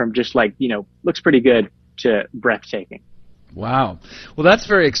takes it from just like, looks pretty good to breathtaking. Wow. Well, that's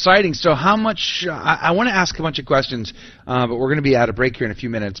very exciting. So how much, I want to ask a bunch of questions, but we're going to be at a break here in a few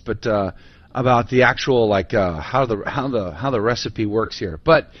minutes, but about the actual, like, how the recipe works here.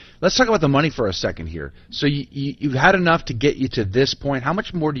 But let's talk about the money for a second here. So you've had enough to get you to this point. How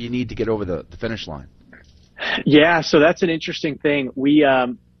much more do you need to get over the finish line? Yeah, so that's an interesting thing.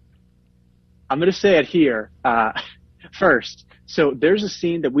 I'm going to say it here first. So there's a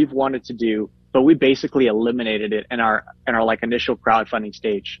scene that we've wanted to do, but we basically eliminated it in our like initial crowdfunding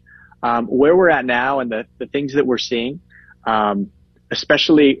stage. Where we're at now and the things that we're seeing,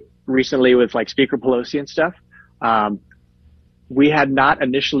 especially recently with like Speaker Pelosi and stuff, we had not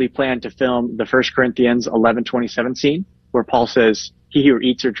initially planned to film the 1 Corinthians 11:27 scene where Paul says, "He who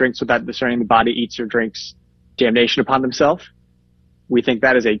eats or drinks without discerning the body eats or drinks damnation upon himself." We think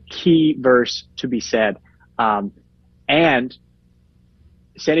that is a key verse to be said. And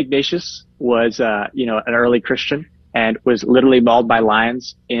St. Ignatius was, an early Christian and was literally mauled by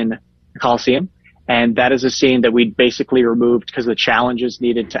lions in the Colosseum. And that is a scene that we basically removed because the challenges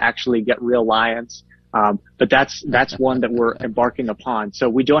needed to actually get real lions. But that's one that we're embarking upon. So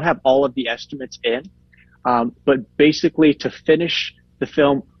we don't have all of the estimates in. But basically to finish the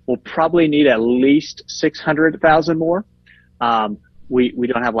film, we'll probably need at least 600,000 more. We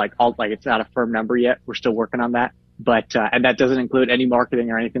don't have it's not a firm number yet. We're still working on that. But, and that doesn't include any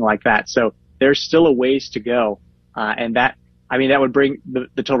marketing or anything like that. So there's still a ways to go. And that would bring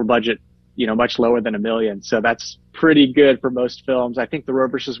the total budget, much lower than $1 million. So that's pretty good for most films. I think the Roe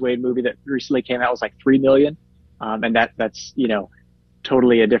vs. Wade movie that recently came out was like $3 million. And that's,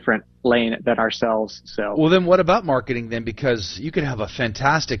 totally a different lane than ourselves. So. Well, then what about marketing then? Because you could have a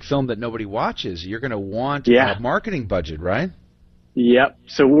fantastic film that nobody watches. You're going to want a marketing budget, right? Yep.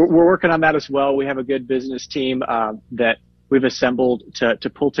 So we're working on that as well. We have a good business team that we've assembled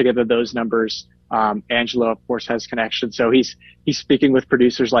to pull together those numbers. Angelo, of course, has connections. So he's speaking with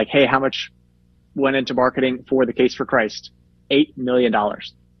producers like, hey, how much went into marketing for The Case for Christ? $8 million.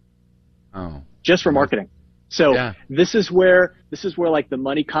 Oh. Just for marketing. So this is where like the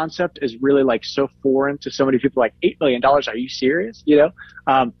money concept is really like so foreign to so many people. Like $8 million? Are you serious?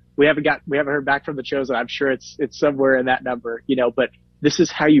 We haven't heard back from The Chosen. I'm sure it's somewhere in that number, but this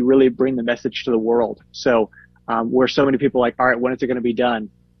is how you really bring the message to the world. So, where so many people are like, all right, when is it going to be done?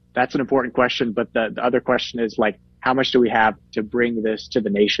 That's an important question. But the other question is like, how much do we have to bring this to the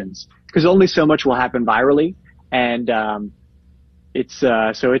nations? Because only so much will happen virally. And, it's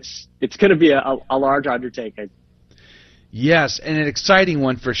going to be a large undertaking. Yes, and an exciting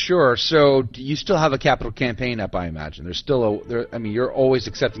one for sure. So do you still have a capital campaign up, I imagine? There's still you're always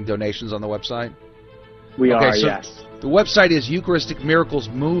accepting donations on the website? We are, yes. The website is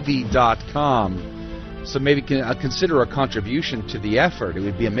EucharisticMiraclesMovie.com. So maybe consider a contribution to the effort. It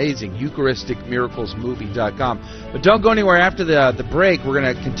would be amazing. EucharisticMiraclesMovie.com. But don't go anywhere after the break. We're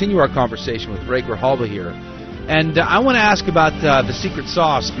going to continue our conversation with Ray Grijalva here. And I want to ask about the secret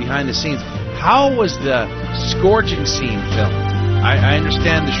sauce behind the scenes. How was the scourging scene filmed? I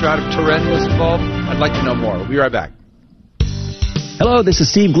understand the Shroud of Turin was involved. I'd like to know more. We'll be right back. Hello, this is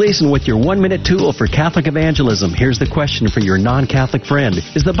Steve Gleason with your one-minute tool for Catholic evangelism. Here's the question for your non-Catholic friend.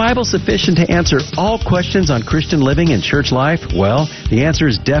 Is the Bible sufficient to answer all questions on Christian living and church life? Well, the answer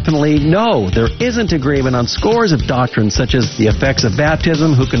is definitely no. There isn't agreement on scores of doctrines such as the effects of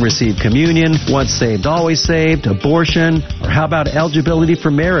baptism, who can receive communion, once saved, always saved, abortion, or how about eligibility for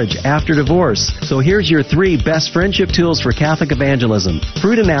marriage after divorce? So here's your 3 best friendship tools for Catholic evangelism.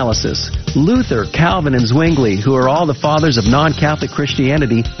 Fruit analysis. Luther, Calvin, and Zwingli, who are all the fathers of non-Catholic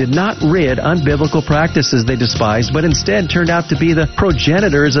Christianity, did not rid unbiblical practices they despised, but instead turned out to be the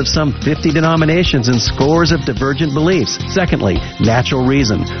progenitors of some 50 denominations and scores of divergent beliefs. Secondly, natural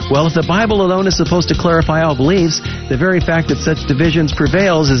reason. Well, if the Bible alone is supposed to clarify all beliefs, the very fact that such divisions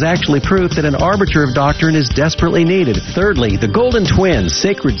prevails is actually proof that an arbiter of doctrine is desperately needed. Thirdly, the golden twins,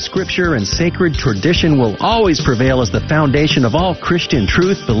 sacred scripture and sacred tradition, will always prevail as the foundation of all Christian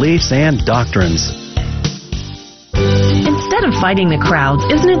truth, beliefs, and doctrines. Instead of fighting the crowds,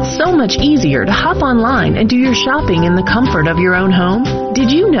 isn't it so much easier to hop online and do your shopping in the comfort of your own home? Did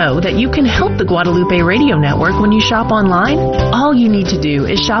you know that you can help the Guadalupe Radio Network when you shop online? All you need to do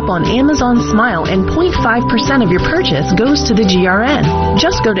is shop on Amazon Smile and 0.5% of your purchase goes to the GRN.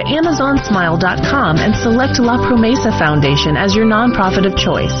 Just go to AmazonSmile.com and select La Promesa Foundation as your nonprofit of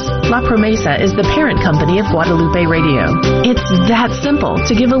choice. La Promesa is the parent company of Guadalupe Radio. It's that simple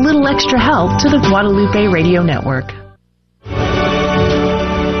to give a little extra help to the Guadalupe Radio Network.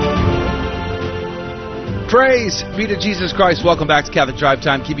 Praise be to Jesus Christ. Welcome back to Catholic Drive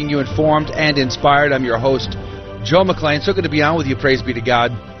Time, keeping you informed and inspired. I'm your host, Joe McClain. So good to be on with you. Praise be to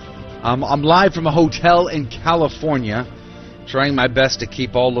God. I'm live from a hotel in California. trying my best to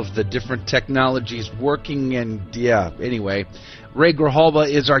keep all of the different technologies working. And anyway, Ray Grijalva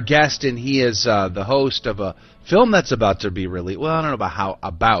is our guest, and he is the host of a film that's about to be released. Well, I don't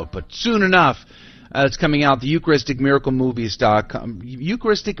know but soon enough. It's coming out, the EucharisticMiracleMovies.com.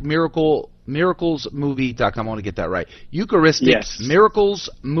 EucharisticMiraclesMovie.com. I want to get that right.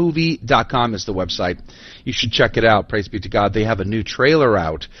 EucharisticMiraclesMovie.com is the website. You should check it out. Praise be to God. They have a new trailer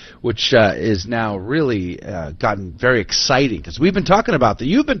out, which is now really gotten very exciting, because we've been talking about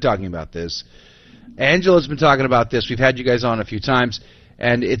you've been talking about this. Angela's been talking about this. We've had you guys on a few times,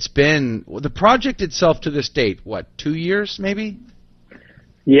 and it's been the project itself to this date. What, 2 years maybe?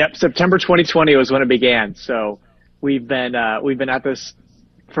 Yep, September 2020 was when it began. So we've been at this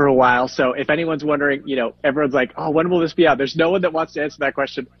for a while. So if anyone's wondering, everyone's like, "Oh, when will this be out?" There's no one that wants to answer that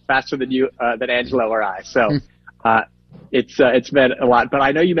question faster than you, than Angelo or I. So it's been a lot. But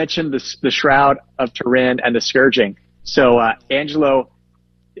I know you mentioned the Shroud of Turin and the Scourging. So Angelo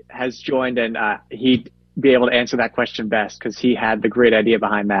has joined, and he'd be able to answer that question best, because he had the great idea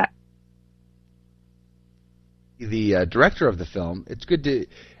behind that. The director of the film. It's good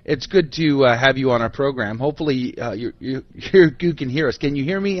to have you on our program. Hopefully you can hear us. Can you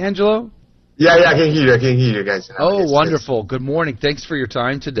hear me, Angelo? Yeah, I can hear you guys. Oh, yes, wonderful. Yes. Good morning. Thanks for your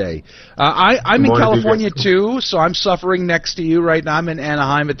time today. I'm in California too, so I'm suffering next to you right now. I'm in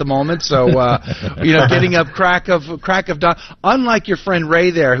Anaheim at the moment, so getting up crack of dawn. Unlike your friend Ray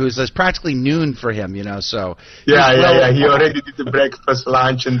there, who's practically noon for him, so. Yeah. He already did the breakfast,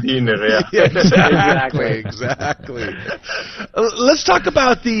 lunch, and dinner. Yeah. Exactly. Let's talk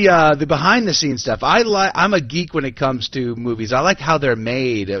about the behind the scenes stuff. I'm a geek when it comes to movies. I like how they're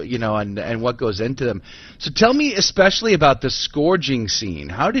made, and what goes into them. So tell me especially about the scourging scene.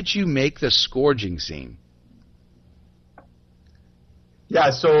 How did you make the scourging scene? Yeah,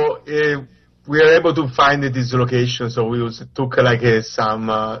 so we were able to find this location. So we took some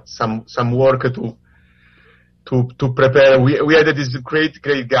work to prepare. We had this great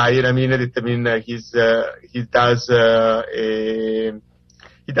guy.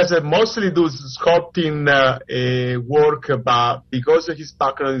 He does mostly do sculpting work, but because of his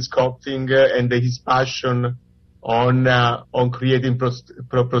background in sculpting and his passion on creating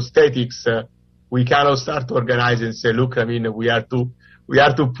prosthetics, we kind of start to organize and say, look, we are to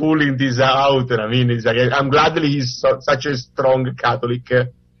pulling this out. It's I'm glad that he's such a strong Catholic.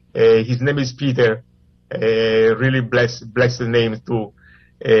 His name is Peter. Really blessed name too.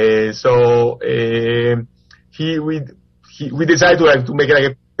 We decided to make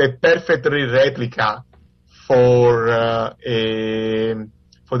a perfect replica for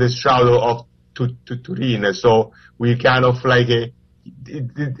the Shroud of Turin. So we kind of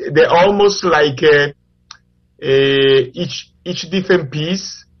they're almost like each different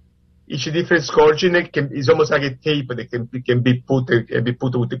piece, each different scourging is almost like a tape that can be put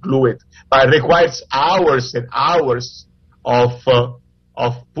with the glue. But it requires hours and hours of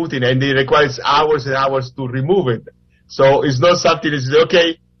putting, and it requires hours and hours to remove it. So it's not something that's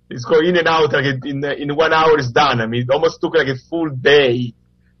okay. It's go in and out in 1 hour. It's done. It almost took a full day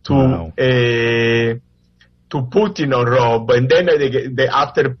to put in on Rob, and then they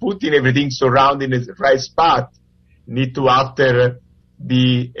after putting everything surrounding the right spot, need to after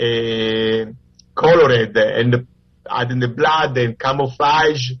be colored and adding the blood and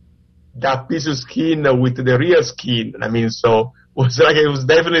camouflage that piece of skin with the real skin. So it was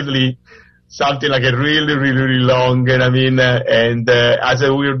definitely something really, really, really long. And as we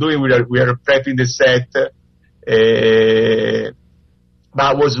were doing, we are prepping the set.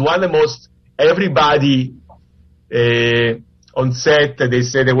 But it was one of the most, everybody on set, they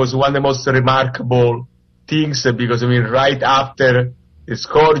said it was one of the most remarkable things, because right after the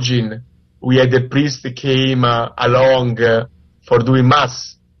scourging, we had the priest came along for doing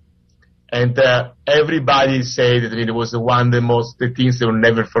mass. And everybody said that it was one of the things they will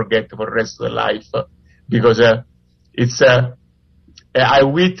never forget for the rest of their life, because it's I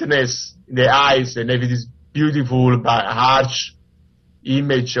witnessed the eyes and have this beautiful but harsh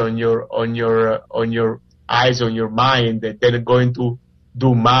image on your eyes, on your mind, and then going to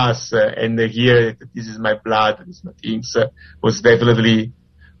do mass and hear that this is my blood, this is my things, was definitely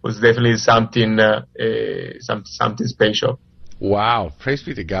something something special. Wow, praise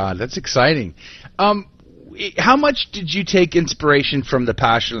be to God. That's exciting. How much did you take inspiration from the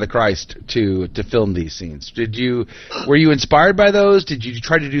Passion of the Christ to film these scenes? Were you inspired by those? Did you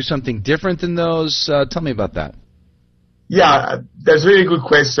try to do something different than those? Tell me about that. Yeah, that's a really good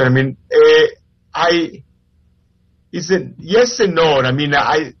question. It's a yes and no.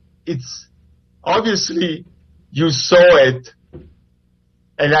 It's obviously you saw it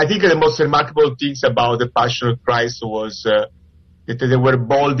And I think the most remarkable things about the Passion of Christ was that they were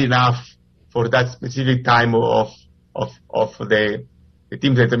bold enough for that specific time of the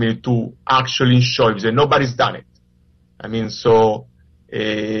team to actually show it. And nobody's done it. I mean, so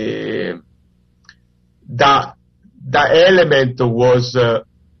that element was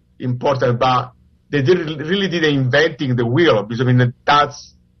important, but they really didn't inventing the wheel, because I mean that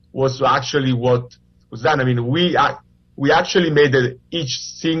was actually what was done. I mean, we actually made each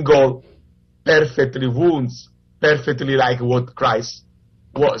single perfectly wounds perfectly like what Christ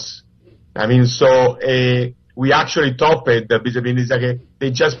was. I mean, so we actually topped it, because I mean it's like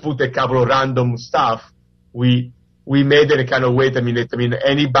they just put a couple of random stuff. We made it a kind of way. I mean,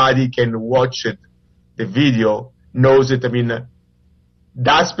 anybody can watch it. The video knows it. I mean,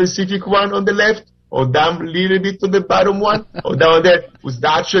 that specific one on the left, or that little bit on the bottom one, or down there, was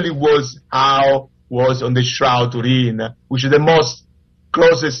how was on the Shroud Turin, which is the most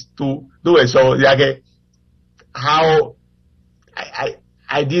closest to do it. So, like, how I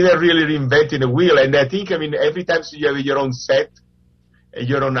didn't really reinvent the wheel, and I think, I mean, every time you have your own set,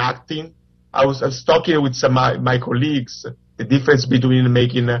 your own acting. I was talking with some of my colleagues, the difference between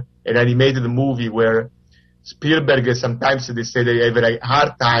making an animated movie where Spielberg, sometimes they say they have like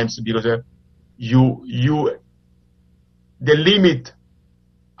hard times because the limit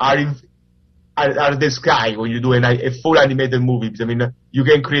are the sky when you do a full animated movie. Because, I mean, you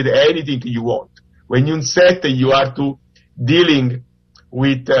can create anything you want. When you set, you are dealing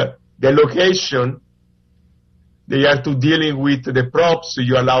with the location. They are dealing with the props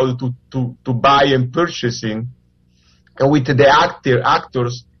you are allowed to buy and purchasing, and with the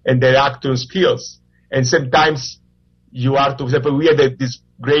actors and their acting skills. And sometimes you are for example, we had this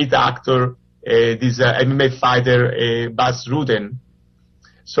great actor, this MMA fighter, Bas Rutten.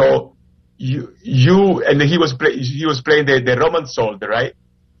 So and he was playing the Roman soldier, right?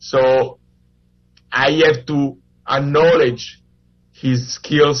 So I have to acknowledge his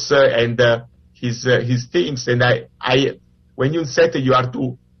skills and his things, and I when you set it, you are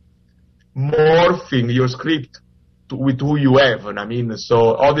morphing your script with who you have. And I mean,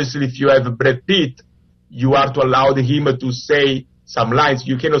 so obviously if you have Brad Pitt, you are to allow him to say some lines.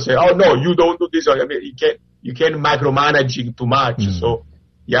 You cannot say, "Oh no, you don't do this." I mean, you can't micromanaging too much. So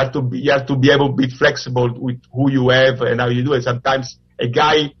you have to be able to be flexible with who you have and how you do it. Sometimes a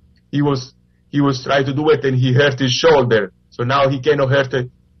guy he was trying to do it and he hurt his shoulder, so now he cannot hurt it.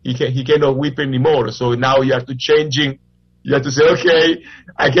 He cannot whip anymore. So now you have to changing. You have to say, okay,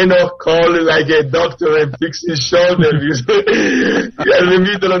 I cannot call like a doctor and fix his shoulder because you're in the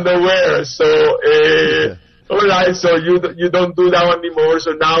middle of nowhere. So, all right, so you don't do that anymore.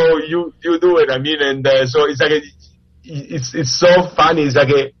 So now you do it. I mean, and so it's like it's so funny. It's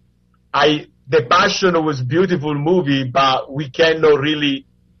like The Passion was beautiful movie, but we cannot really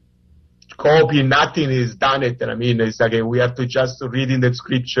copy. Nothing is done it. I mean, it's like we have to just read in the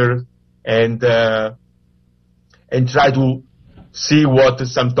scripture and try to see what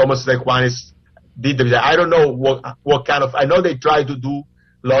St. Thomas Aquinas did. I don't know what kind of. I know they try to do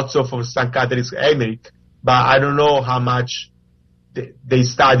lots of St. Catherine Emmerich, but I don't know how much they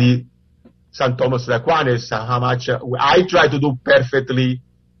study St. Thomas Aquinas. How much I try to do perfectly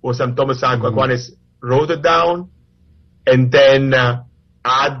what St. Thomas Aquinas wrote it down, and then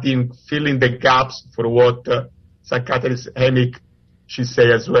filling the gaps for what St. Catherine Emmerich she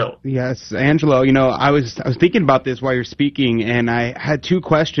say as well. Yes, Angelo, you know, I was thinking about this while you're speaking, and I had two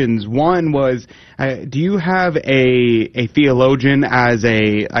questions. One was, do you have a theologian as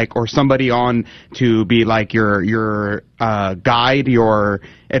or somebody on to be like your guide, your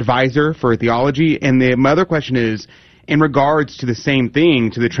advisor for theology? And my other question is, in regards to the same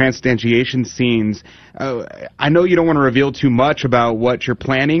thing, to the transubstantiation scenes, I know you don't want to reveal too much about what you're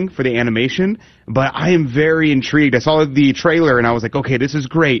planning for the animation, but I am very intrigued. I saw the trailer and I was like, okay, this is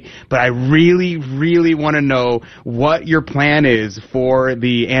great, but I really, really want to know what your plan is for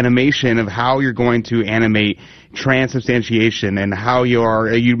the animation of how you're going to animate transubstantiation and how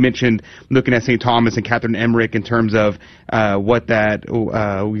you mentioned looking at St. Thomas and Catherine Emmerich in terms of what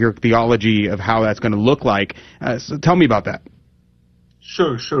your theology of how that's going to look like. So tell me about that.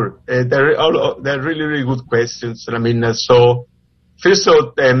 Sure. They're really, really good questions. I mean, so first of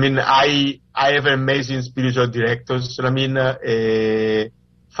all, I mean, I have amazing spiritual directors. I mean, I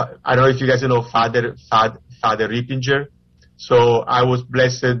don't know if you guys know Father Rippinger. So I was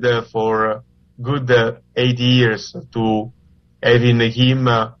blessed for good 8 years to having him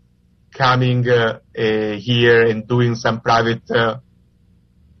coming here and doing some private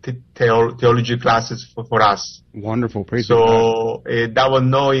theology classes for us. Wonderful, praise God. So that one,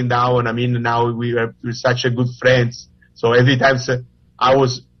 knowing that one, I mean, now we're such a good friends. So every time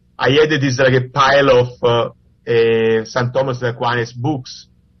I had this like a pile of St. Thomas d'Aquinas books,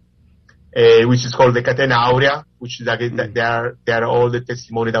 which is called the Catena Aurea, which is like they are all the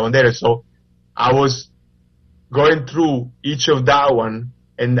testimony down there. So I was going through each of that one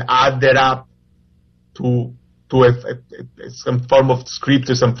and add that up to some form of script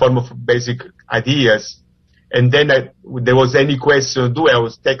or some form of basic ideas. And then there was any question to do, I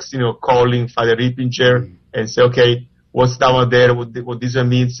was texting or calling Father Rippinger and say, okay, what's down there? What this one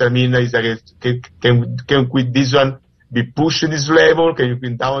means? I mean, is like, can with this one be pushed to this level? Can you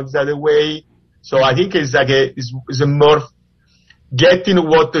bring down the other way? So I think it's like it's a more getting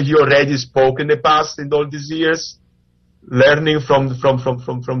what you already spoke in the past in all these years, learning from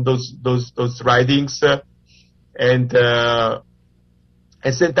those writings, and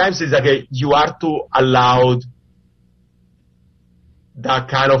sometimes it's like you are too allowed that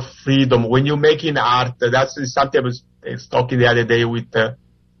kind of freedom when you're making art. That's something I was talking the other day with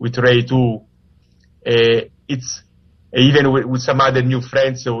Ray too. It's even with some other new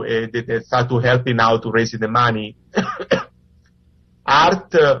friends that start to helping out to raising the money.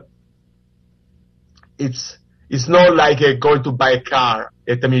 Art, it's not like going to buy a car.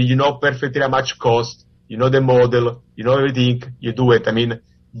 I mean, you know perfectly how much it costs. You know the model. You know everything. You do it. I mean,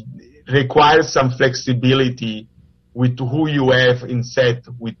 requires some flexibility with who you have in set,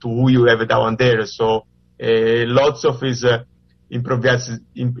 with who you have down there. So lots of is improvise.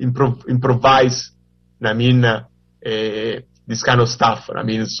 I mean, this kind of stuff. I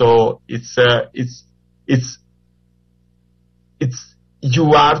mean, so it's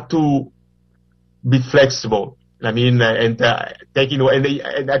you are to be flexible. I mean, and taking,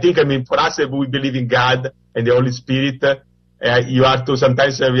 and I think, I mean, for us, we believe in God and the Holy Spirit. You have to,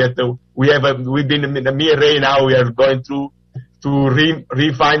 sometimes we've been, me and Ray now, we are going through to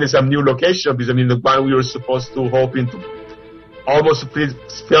refine some new location, because I mean, the one we were supposed to hoping to almost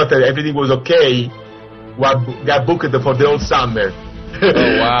felt that everything was okay, got booked for the whole summer. Oh,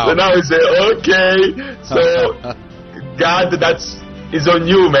 wow. So now we say, okay, so God, it's on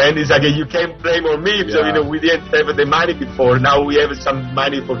you, man. It's like you can't blame on me. Yeah. So, you know, we didn't have the money before. Now we have some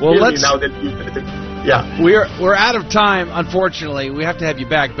money for filming. Now that we're out of time, unfortunately. We have to have you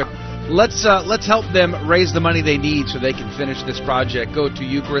back, but let's help them raise the money they need so they can finish this project. Go to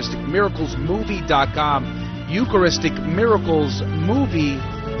EucharisticMiraclesMovie.com.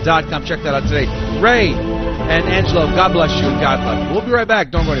 EucharisticMiraclesMovie.com. Check that out today. Ray and Angelo, God bless you and God love you. We'll be right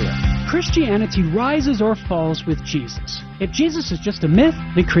back. Don't go anywhere. Christianity rises or falls with Jesus. If Jesus is just a myth,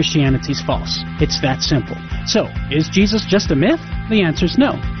 then Christianity's false. It's that simple. So, is Jesus just a myth? The answer is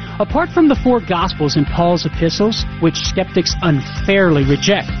no. Apart from the 4 Gospels in Paul's epistles, which skeptics unfairly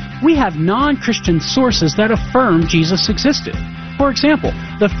reject, we have non-Christian sources that affirm Jesus existed. For example,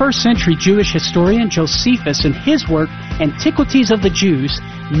 the first-century Jewish historian Josephus, in his work Antiquities of the Jews,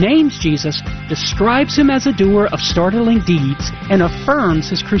 names Jesus, describes him as a doer of startling deeds, and affirms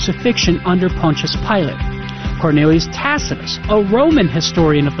his crucifixion under Pontius Pilate. Cornelius Tacitus, a Roman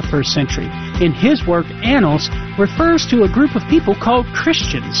historian of the first century, in his work Annals, refers to a group of people called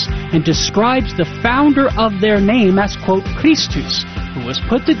Christians and describes the founder of their name as, quote, Christus, who was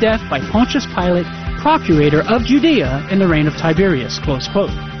put to death by Pontius Pilate, procurator of Judea in the reign of Tiberius, close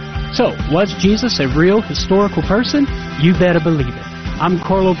quote. So, was Jesus a real historical person? You better believe it. I'm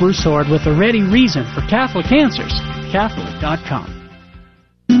Carlo Broussard with a ready reason for Catholic Answers, Catholic.com.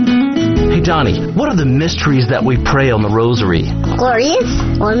 Hey, Donnie, what are the mysteries that we pray on the Rosary? Glorious,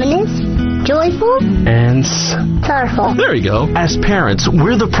 luminous, joyful, and sorrowful. There you go. As parents,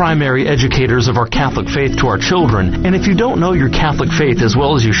 we're the primary educators of our Catholic faith to our children, and if you don't know your Catholic faith as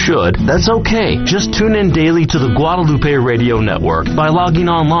well as you should, that's okay. Just tune in daily to the Guadalupe Radio Network by logging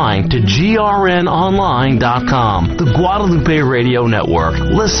online to grnonline.com. The Guadalupe Radio Network.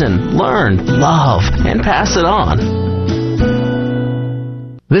 Listen, learn, love, and pass it on.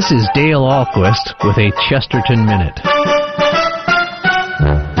 This is Dale Ahlquist with a Chesterton Minute.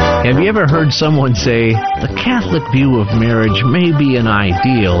 Have you ever heard someone say, the Catholic view of marriage may be an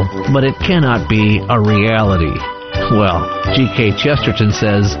ideal, but it cannot be a reality? Well, G.K. Chesterton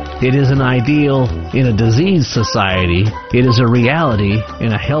says, it is an ideal in a diseased society, it is a reality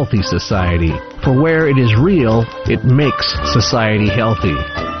in a healthy society. For where it is real, it makes society healthy.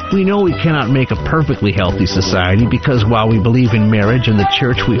 We know we cannot make a perfectly healthy society because while we believe in marriage and the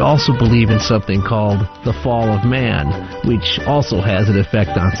church, we also believe in something called the fall of man, which also has an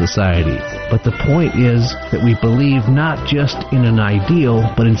effect on society. But the point is that we believe not just in an ideal,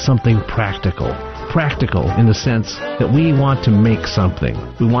 but in something practical. Practical in the sense that we want to make something.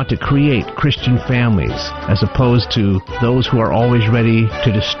 We want to create Christian families as opposed to those who are always ready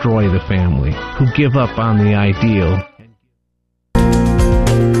to destroy the family, who give up on the ideal.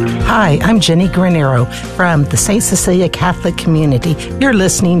 Hi, I'm Jenny Granero from the St. Cecilia Catholic Community. You're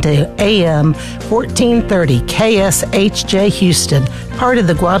listening to AM 1430 KSHJ Houston, part of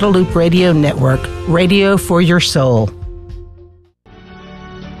the Guadalupe Radio Network, radio for your soul.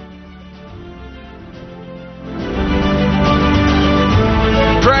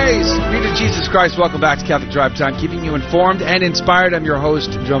 Praise be to Jesus Christ. Welcome back to Catholic Drive Time, keeping you informed and inspired. I'm your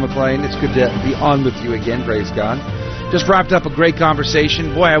host, Joe McClain. It's good to be on with you again. Praise God. Just wrapped up a great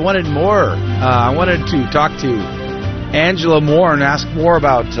conversation. Boy, I wanted more. I wanted to talk to Angela Moore and ask more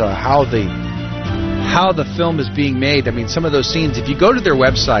about how the film is being made. I mean, some of those scenes, if you go to their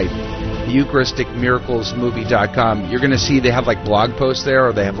website, EucharisticMiraclesMovie.com, you're going to see they have like blog posts there,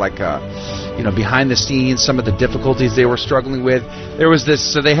 or they have like behind the scenes, some of the difficulties they were struggling with. There was this,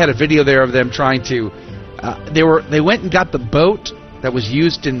 so they had a video there of them trying to, they went and got the boat that was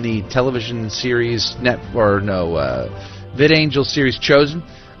used in the television series VidAngel series Chosen.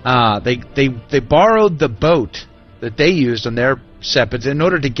 They borrowed the boat that they used on their set, but in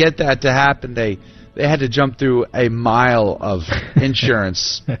order to get that to happen, they had to jump through a mile of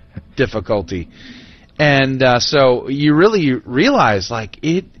insurance difficulty, and so you really realize like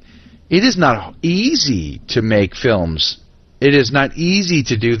it is not easy to make films. It is not easy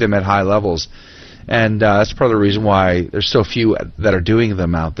to do them at high levels. And that's part of the reason why there's so few that are doing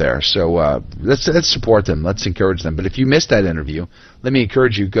them out there. So let's support them. Let's encourage them. But if you missed that interview, let me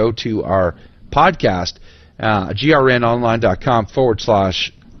encourage you, go to our podcast,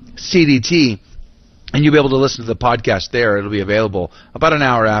 grnonline.com/CDT, and you'll be able to listen to the podcast there. It'll be available about an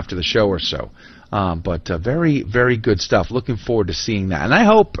hour after the show or so. But very, very good stuff. Looking forward to seeing that. And I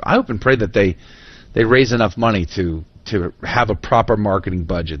hope and pray that they raise enough money to have a proper marketing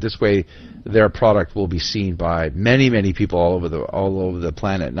budget. This way, their product will be seen by many, many people all over the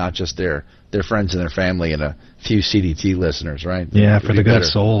planet, not just their friends and their family and a few CDT listeners, right? Yeah, for the good of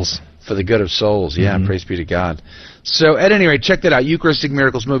souls. For the good of souls, yeah. Mm-hmm. Praise be to God. So, at any rate, check that out,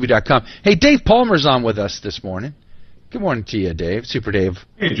 EucharisticMiraclesMovie.com. Hey, Dave Palmer's on with us this morning. Good morning to you, Dave. Super Dave.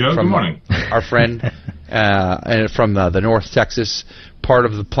 Hey, Joe. Good morning. Our friend from the North Texas part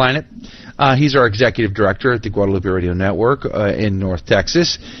of the planet. He's our executive director at the Guadalupe Radio Network in North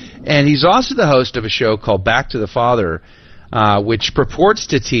Texas. And he's also the host of a show called Back to the Father, which purports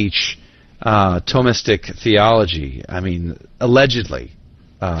to teach Thomistic theology. I mean, allegedly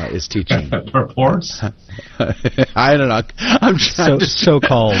is teaching. Purports? I don't know. I'm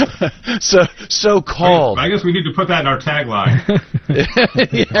so-called. So-called. I guess we need to put that in our tagline.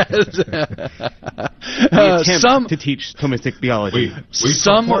 Yes. Some to teach Thomistic theology.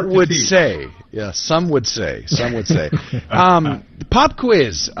 Some would say. Yeah, some would say. Pop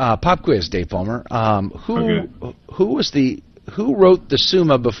quiz, Dave Palmer. Who wrote the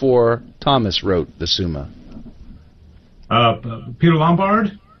Summa before Thomas wrote the Summa? Peter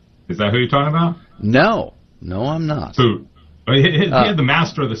Lombard? Is that who you're talking about? No, I'm not. So he had the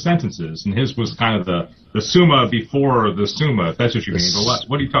Master of the Sentences, and his was kind of the Summa before the Summa, if that's what you mean. But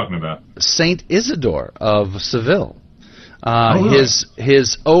what are you talking about? Saint Isidore of Seville. Really?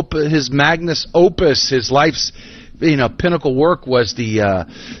 His magnus opus, his life's pinnacle work was the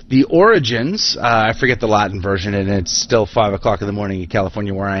Origins. I forget the Latin version, and it's still 5 o'clock in the morning in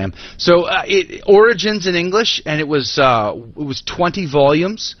California where I am. So Origins in English, and it was 20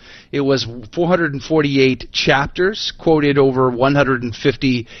 volumes. It was 448 chapters, quoted over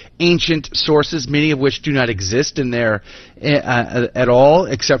 150 ancient sources, many of which do not exist in there at all,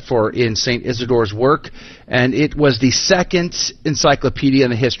 except for in St. Isidore's work. And it was the second encyclopedia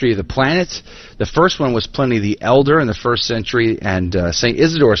in the history of the planet. The first one was Pliny the Elder in the 1st century, and St.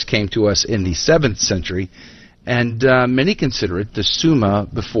 Isidore's came to us in the 7th century. And many consider it the Summa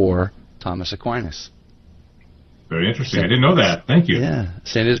before Thomas Aquinas. Very interesting. I didn't know that. Thank you. Yeah.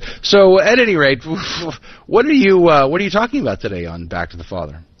 So, at any rate, what are you talking about today on Back to the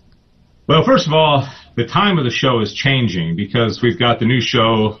Father? Well, first of all, the time of the show is changing because we've got the new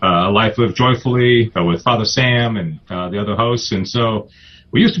show, Life Lived Joyfully, with Father Sam and the other hosts. And so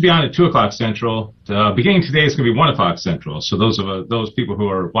we used to be on at 2 o'clock Central. Beginning today, it's going to be 1 o'clock Central. So those people who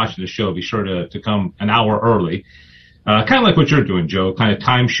are watching the show, be sure to come an hour early. Kind of like what you're doing, Joe, kind of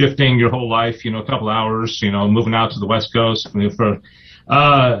time shifting your whole life, a couple hours, moving out to the West Coast.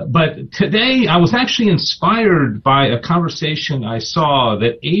 But today I was actually inspired by a conversation I saw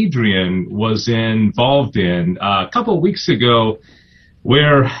that Adrian was involved in a couple of weeks ago,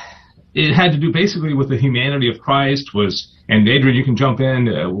 where it had to do basically with the humanity of Christ. And Adrian, you can jump in.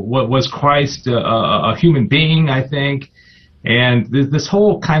 Was Christ a human being, I think? And this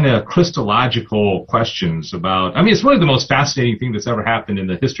whole kind of Christological questions about, it's really the most fascinating thing that's ever happened in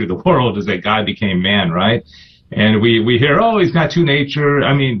the history of the world is that God became man, right? And we hear, oh, he's got two nature.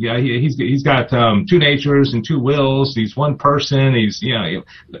 I mean, yeah, he's got two natures and two wills. He's one person.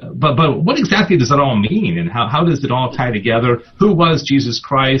 But what exactly does that all mean? And how does it all tie together? Who was Jesus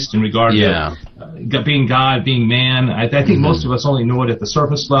Christ in regard to being God, being man? I think most of us only know it at the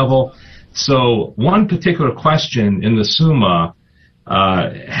surface level. So one particular question in the Summa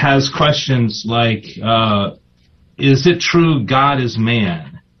has questions like, is it true God is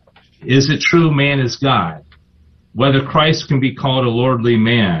man? Is it true man is God? Whether Christ can be called a lordly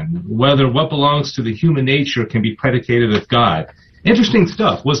man, whether what belongs to the human nature can be predicated of God. Interesting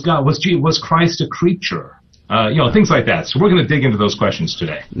stuff. Was Christ a creature? Things like that. So we're going to dig into those questions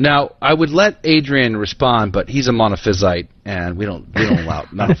today. Now, I would let Adrian respond, but he's a monophysite, and we don't allow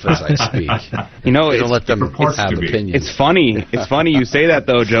monophysites to speak. We don't let them have opinions. It's funny. It's funny you say that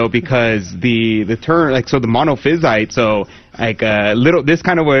though, Joe, because the term the monophysite. So this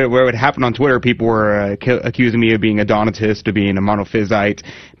kind of where it would happen on Twitter. People were accusing me of being a Donatist, of being a monophysite,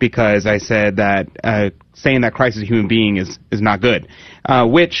 because I said that saying that Christ is a human being is not good.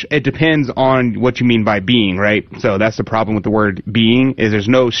 Which it depends on what you mean by being, right? So that's the problem with the word being, is there's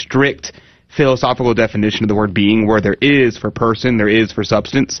no strict philosophical definition of the word being, where there is for person, there is for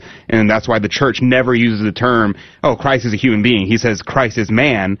substance, and that's why the church never uses the term, oh, Christ is a human being. He says Christ is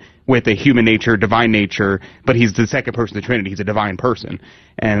man with a human nature, divine nature, but he's the second person of the Trinity. He's a divine person.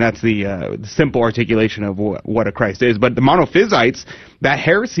 And that's the simple articulation of what a Christ is. But the monophysites, that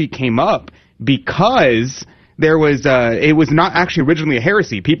heresy came up because there was it was not actually originally a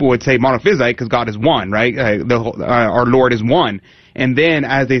heresy. People would say monophysite because God is one, right? Our Lord is one. And then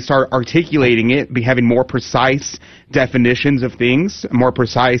as they start articulating it, having more precise definitions of things, more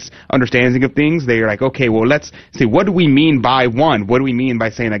precise understanding of things, they're like, okay, well, let's see, what do we mean by one? What do we mean by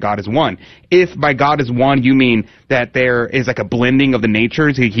saying that God is one? If by God is one, you mean that there is like a blending of the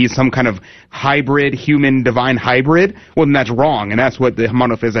natures, he's some kind of hybrid, human-divine hybrid, well, then that's wrong. And that's what the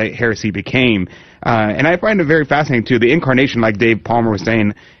monophysite heresy became. And I find it very fascinating, too. The incarnation, like Dave Palmer was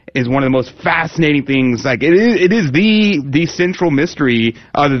saying, is one of the most fascinating things. Like it is the central mystery,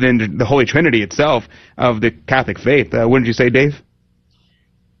 other than the Holy Trinity itself, of the Catholic faith. Wouldn't you say, Dave?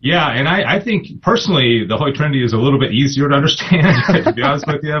 Yeah, and I think personally the Holy Trinity is a little bit easier to understand, to be honest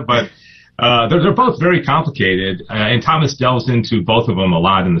with you. But they're both very complicated, and Thomas delves into both of them a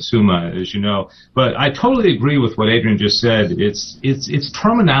lot in the Summa, as you know. But I totally agree with what Adrian just said. It's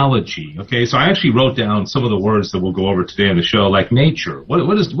terminology. Okay, so I actually wrote down some of the words that we'll go over today on the show, like nature. What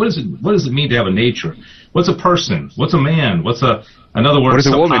does it mean to have a nature? What's a person? What's a man? What's another word?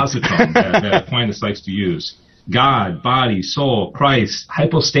 Suppositum that Aquinas likes to use. God, body, soul, Christ,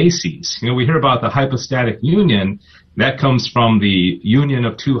 hypostases. We hear about the hypostatic union. That comes from the union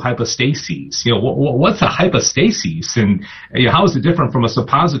of two hypostases. What's a hypostasis, and how is it different from a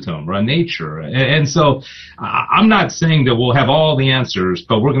suppositum or a nature? And so I'm not saying that we'll have all the answers,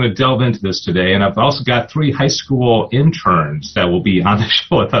 but we're going to delve into this today. And I've also got 3 high school interns that will be on the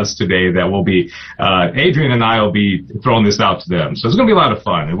show with us today. That will be Adrian and I will be throwing this out to them. So it's going to be a lot of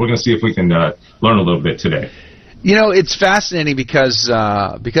fun, and we're going to see if we can learn a little bit today. It's fascinating because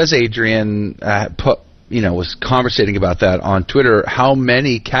Adrian was conversating about that on Twitter, how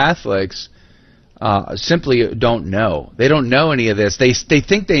many Catholics simply don't know. They don't know any of this. They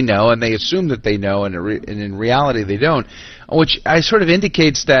think they know, and they assume that they know, and in reality they don't, which sort of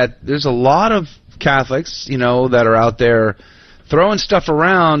indicates that there's a lot of Catholics, that are out there throwing stuff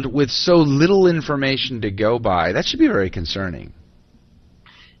around with so little information to go by. That should be very concerning.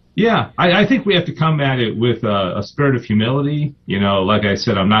 Yeah, I think we have to come at it with a spirit of humility. Like I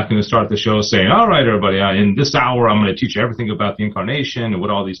said, I'm not going to start the show saying, all right, everybody, in this hour I'm going to teach you everything about the incarnation and what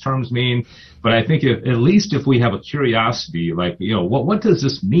all these terms mean. But I think at least if we have a curiosity, like, what does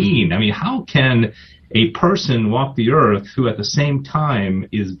this mean? I mean, how can a person walk the earth who at the same time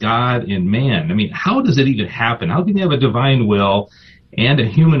is God and man? I mean, how does it even happen? How can you have a divine will and a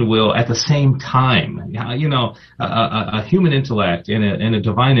human will at the same time? A human intellect and a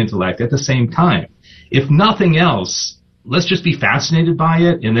divine intellect at the same time. If nothing else, let's just be fascinated by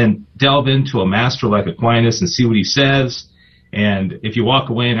it and then delve into a master like Aquinas and see what he says. And if you walk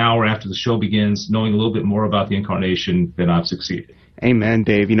away an hour after the show begins knowing a little bit more about the incarnation, then I've succeeded. Amen,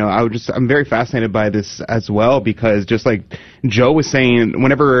 Dave. I'm very fascinated by this as well, because just like Joe was saying,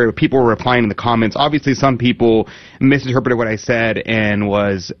 whenever people were replying in the comments, obviously some people misinterpreted what I said and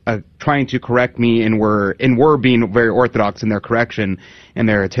was trying to correct me and were being very orthodox in their correction and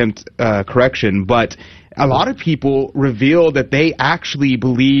their attempt correction. But a lot of people reveal that they actually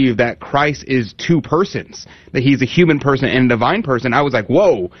believe that Christ is two persons, that he's a human person and a divine person. I was like,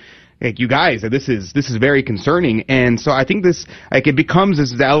 whoa. Like, you guys, this is very concerning. And so I think it becomes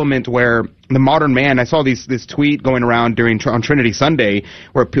this element where the modern man. I saw this tweet going around on Trinity Sunday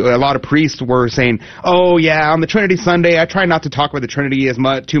where a lot of priests were saying, "Oh yeah, on the Trinity Sunday, I try not to talk about the Trinity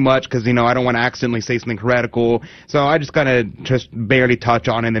too much because I don't want to accidentally say something heretical. So I just gotta just barely touch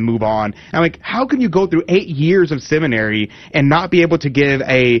on it and then move on." And I'm like, how can you go through 8 years of seminary and not be able to give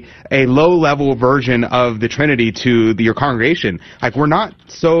a low level version of the Trinity to your congregation? Like, we're not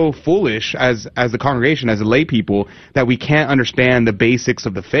so foolish as the congregation, as the lay people, that we can't understand the basics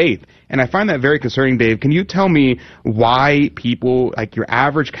of the faith. And I find that very concerning, Dave. Can you tell me why people, like your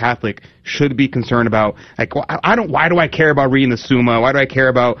average Catholic, should be concerned about, like, why do I care about reading the Summa? Why do I care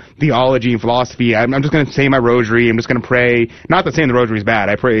about theology and philosophy? I'm just going to say my rosary. I'm just going to pray. Not that saying the rosary is bad.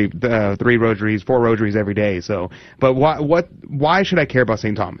 I pray 3 rosaries, 4 rosaries every day. But why should I care about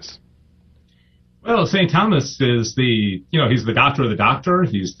St. Thomas? Well, St. Thomas is he's the doctor of the doctor.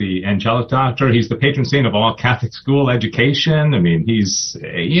 He's the angelic doctor. He's the patron saint of all Catholic school education. I mean, he's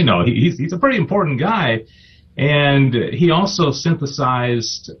a pretty important guy. And he also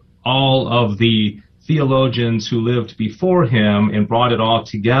synthesized all of the theologians who lived before him and brought it all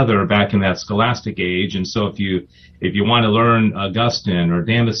together back in that scholastic age. And so if you want to learn Augustine or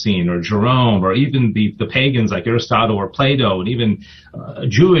Damascene or Jerome or even the pagans like Aristotle or Plato and even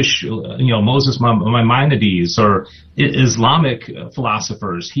Jewish, Moses Maimonides or Islamic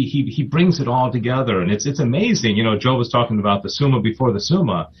philosophers, he brings it all together. And it's amazing. Joe was talking about the Summa before the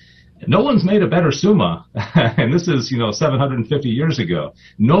Summa. No one's made a better Summa, and this is, 750 years ago.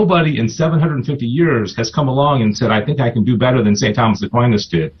 Nobody in 750 years has come along and said, I think I can do better than St. Thomas Aquinas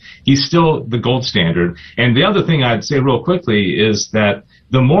did. He's still the gold standard. And the other thing I'd say real quickly is that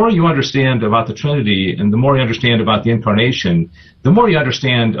the more you understand about the Trinity and the more you understand about the Incarnation, the more you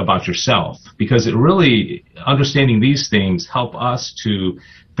understand about yourself, because it really, understanding these things help us to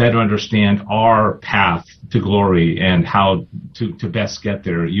better understand our path to glory and how to best get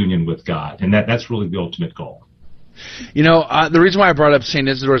their union with God. And that's really the ultimate goal. The reason why I brought up St.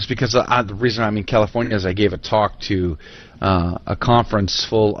 Isidore is because the reason I'm in California is I gave a talk to a conference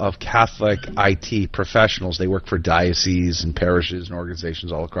full of Catholic IT professionals. They work for dioceses and parishes and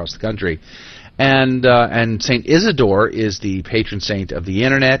organizations all across the country. And St. Isidore is the patron saint of the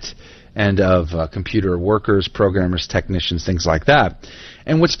Internet and of computer workers, programmers, technicians, things like that.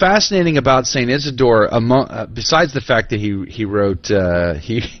 And what's fascinating about St. Isidore, besides the fact that he wrote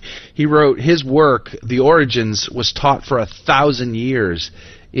his work, The Origins, was taught for 1,000 years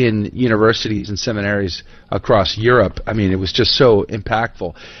in universities and seminaries across Europe. I mean, it was just so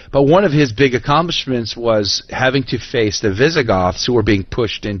impactful. But one of his big accomplishments was having to face the Visigoths, who were being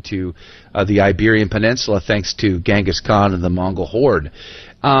pushed into the Iberian Peninsula thanks to Genghis Khan and the Mongol horde.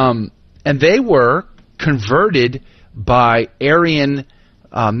 And they were converted by Arian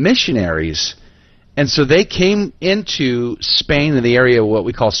missionaries. And so they came into Spain, in the area of what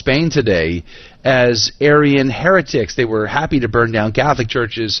we call Spain today, as Arian heretics. They were happy to burn down Catholic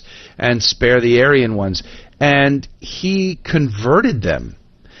churches and spare the Arian ones. And he converted them.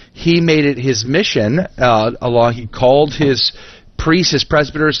 He made it his mission. He called his priests, his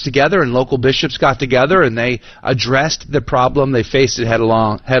presbyters together, and local bishops got together, and they addressed the problem. They faced it head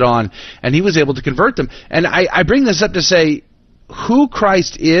on, and he was able to convert them. And I bring this up to say who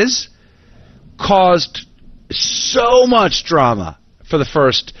Christ is caused so much drama for the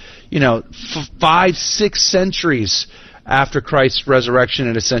first, 5-6 centuries after Christ's resurrection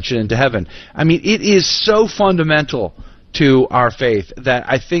and ascension into heaven. I mean, it is so fundamental to our faith that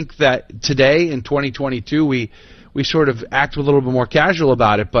I think that today in 2022 we sort of act a little bit more casual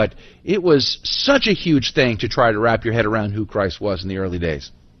about it, but it was such a huge thing to try to wrap your head around who Christ was in the early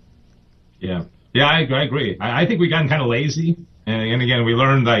days. Yeah, I agree. I think we gotten kind of lazy, and again, we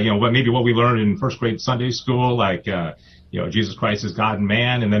learned that what we learned in first grade Sunday school, like Jesus Christ is God and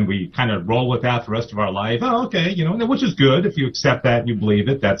man, and then we kind of roll with that the rest of our life. Oh, okay, which is good if you accept that and you believe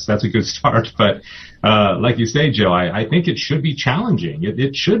it. That's a good start. But like you say, Joe, I think it should be challenging.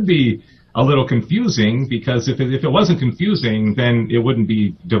 It should be a little confusing, because if it wasn't confusing, then it wouldn't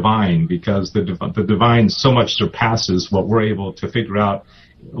be divine, because the divine so much surpasses what we're able to figure out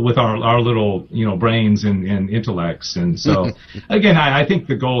with our little brains and intellects. And so again, I think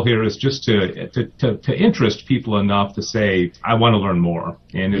the goal here is just to interest people enough to say, I want to learn more.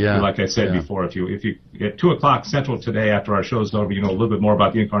 And like I said before, if you at 2:00 Central today after our show's over, a little bit more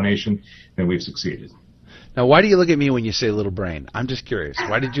about the Incarnation, then we've succeeded. Now, why do you look at me when you say little brain? I'm just curious.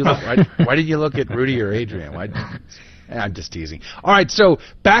 Why did you look at Rudy or Adrian? I'm just teasing. All right, so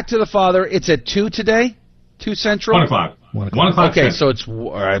back to the Father. It's at 2 today? 2 Central? 1 o'clock. 1 o'clock. Okay, Central. so it's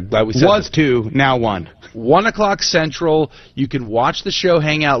glad we said was 2, now 1. 1 o'clock Central. You can watch the show,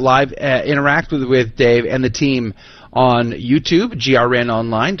 hang out live, interact with Dave and the team on YouTube, GRN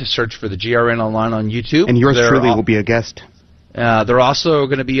Online, to search for the GRN Online on YouTube. And yours truly will be a guest. They're also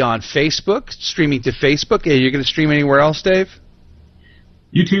going to be on Facebook, streaming to Facebook. Are you going to stream anywhere else, Dave?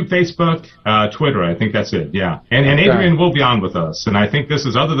 YouTube, Facebook, Twitter. I think that's it. Yeah, and Adrian will be on with us. And I think this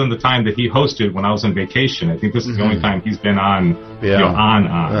is, other than the time that he hosted when I was on vacation, I think this is the only time he's been on.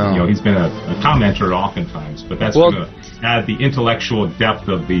 Yeah. He's been a commenter oftentimes, but that's going to add the intellectual depth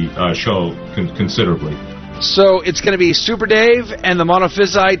of the show considerably. So it's going to be Super Dave and the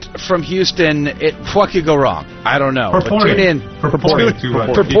Monophysite from Houston. What could go wrong? I don't know. Purported. But tune in.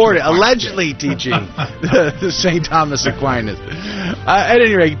 Purported. Allegedly teaching the St. Thomas Aquinas. At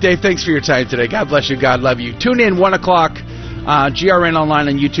any rate, Dave, thanks for your time today. God bless you. God love you. Tune in 1 o'clock, GRN Online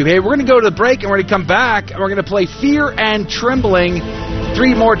on YouTube. Hey, we're going to go to the break, and we're going to come back, and we're going to play Fear and Trembling.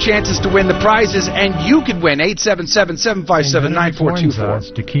 3 more chances to win the prizes, and you could win. 877-757-9424.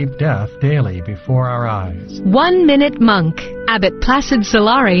 Us to keep death daily before our eyes. 1 Minute Monk, Abbot Placid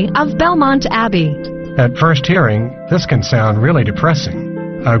Solari of Belmont Abbey. At first hearing, this can sound really depressing.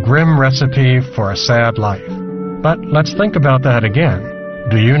 A grim recipe for a sad life. But let's think about that again.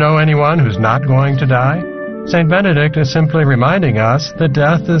 Do you know anyone who's not going to die? St. Benedict is simply reminding us that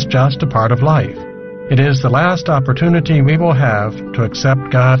death is just a part of life. It is the last opportunity we will have to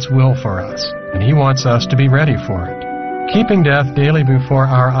accept God's will for us, and He wants us to be ready for it. Keeping death daily before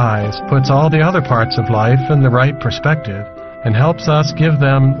our eyes puts all the other parts of life in the right perspective and helps us give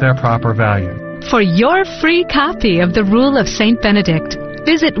them their proper value. For your free copy of the Rule of St. Benedict,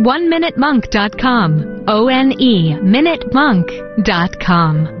 visit oneminutemonk.com,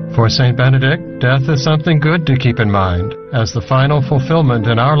 oneminutemonk.com. For St. Benedict, death is something good to keep in mind as the final fulfillment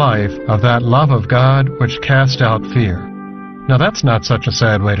in our life of that love of God which cast out fear. Now that's not such a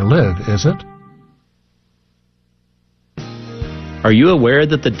sad way to live, is it? Are you aware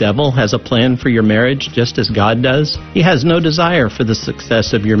that the devil has a plan for your marriage just as God does? He has no desire for the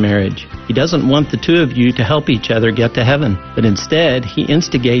success of your marriage. He doesn't want the two of you to help each other get to heaven, but instead he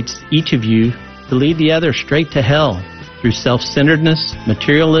instigates each of you to lead the other straight to hell through self-centeredness,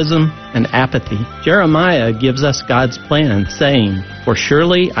 materialism, and apathy. Jeremiah gives us God's plan, saying, "For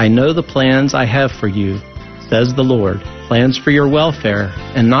surely I know the plans I have for you, says the Lord, plans for your welfare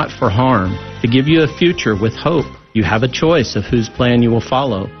and not for harm, to give you a future with hope." You have a choice of whose plan you will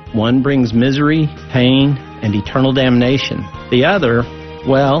follow. One brings misery, pain, and eternal damnation. The other,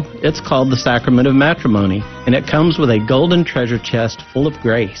 well, it's called the sacrament of matrimony, and it comes with a golden treasure chest full of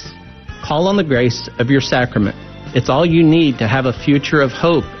grace. Call on the grace of your sacrament. It's all you need to have a future of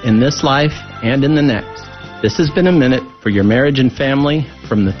hope in this life and in the next. This has been a minute for your marriage and family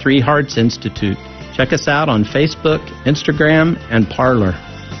from the Three Hearts Institute. Check us out on Facebook, Instagram, and Parler.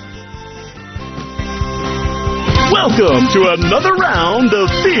 Welcome to another round of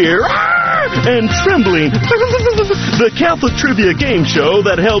Fear and Trembling, the Catholic trivia game show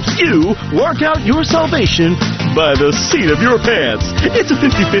that helps you work out your salvation by the seat of your pants. It's a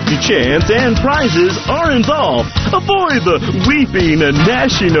 50-50 chance and prizes are involved. Avoid the weeping and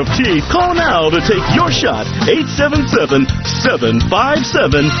gnashing of teeth. Call now to take your shot.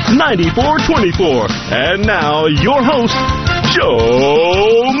 877-757-9424. And now, your host,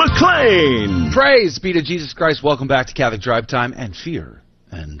 Joe McClain. Praise be to Jesus Christ. Welcome back to Catholic Drive Time and Fear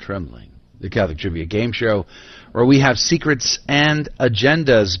and Trembling, the Catholic Trivia Game Show, where we have secrets and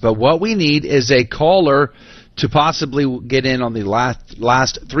agendas. But what we need is a caller to possibly get in on the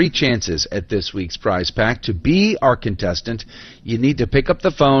last 3 chances at this week's prize pack. To be our contestant, you need to pick up the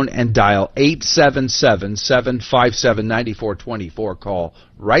phone and dial 877-757-9424. Call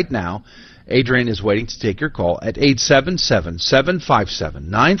right now. Adrian is waiting to take your call at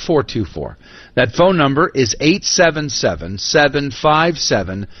 877-757-9424. That phone number is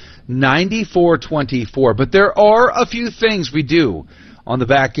 877-757-9424. But there are a few things we do on the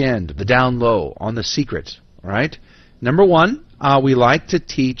back end, the down low, on the secret. All right? Number one, we like to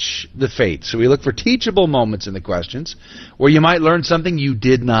teach the faith. So we look for teachable moments in the questions where you might learn something you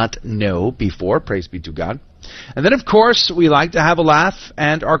did not know before. Praise be to God. And then, of course, we like to have a laugh,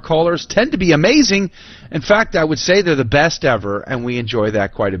 and our callers tend to be amazing. In fact, I would say they're the best ever, and we enjoy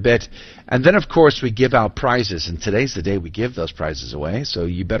that quite a bit. And then, of course, we give out prizes, and today's the day we give those prizes away, so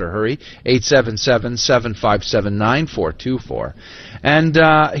you better hurry. 877-757-9424. And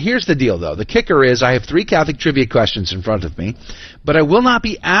here's the deal, though. The kicker is I have 3 Catholic trivia questions in front of me, but I will not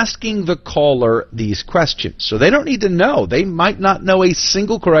be asking the caller these questions. So they don't need to know. They might not know a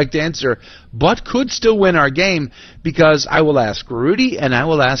single correct answer, but could still win our game, because I will ask Rudy and I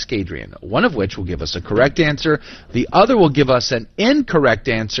will ask Adrian, one of which will give us a correct answer, the other will give us an incorrect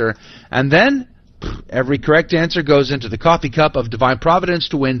answer, and then every correct answer goes into the coffee cup of Divine Providence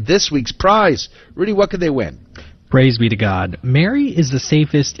to win this week's prize. Rudy, what could they win? Praise be to God. Mary is the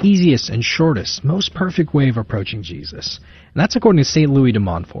safest, easiest, and shortest, most perfect way of approaching Jesus. And that's according to St. Louis de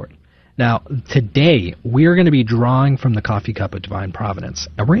Montfort. Now, today, we're going to be drawing from the Coffee Cup of Divine Providence.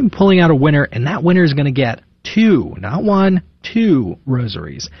 And we're going to be pulling out a winner, and that winner is going to get 2, not 1, 2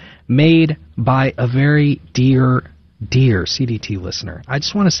 rosaries made by a very dear CDT listener. I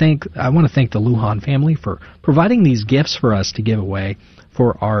want to thank the Lujan family for providing these gifts for us to give away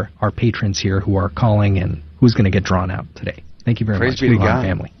for our patrons here who are calling and who's going to get drawn out today. Thank you very much, Lujan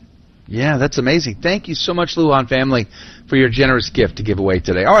family. Yeah, that's amazing. Thank you so much, Lujan family, for your generous gift to give away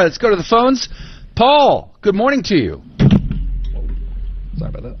today. All right, let's go to the phones. Paul, good morning to you. Sorry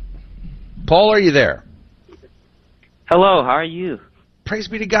about that. Paul, are you there? Hello, how are you? Praise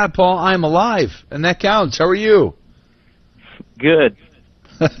be to God, Paul. I am alive, and that counts. How are you? Good.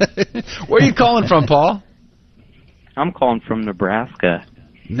 Where are you calling from, Paul? I'm calling from Nebraska.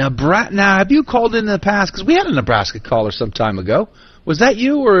 Now, have you called in the past? Because we had a Nebraska caller some time ago. Was that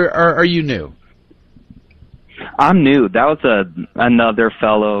you, or are you new? I'm new. That was another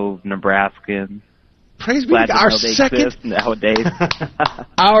fellow Nebraskan. Praise be to God.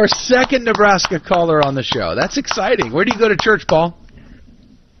 Our second Nebraska caller on the show. That's exciting. Where do you go to church, Paul?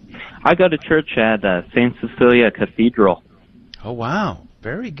 I go to church at St. Cecilia Cathedral. Oh, wow.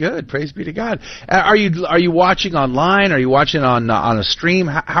 Very good. Praise be to God. Are you watching online? Are you watching on a stream?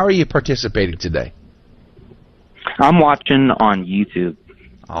 How are you participating today? I'm watching on YouTube.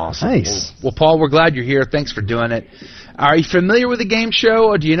 Awesome. Nice. Well, Paul, we're glad you're here. Thanks for doing it. Are you familiar with the game show,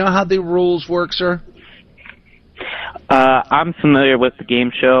 or do you know how the rules work, sir? I'm familiar with the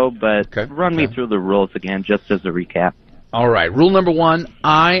game show, but run me through the rules again, just as a recap. All right. Rule number 1,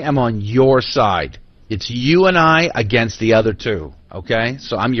 I am on your side. It's you and I against the other two, okay?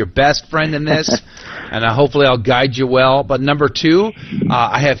 So I'm your best friend in this, and hopefully I'll guide you well. But number 2,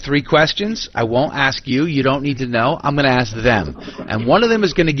 I have 3 questions. I won't ask you. You don't need to know. I'm going to ask them. And one of them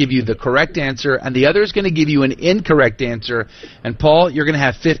is going to give you the correct answer, and the other is going to give you an incorrect answer. And, Paul, you're going to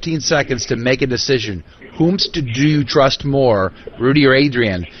have 15 seconds to make a decision. Whomst do you trust more, Rudy or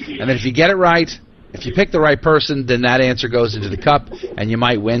Adrian? And then if you get it right, if you pick the right person, then that answer goes into the cup, and you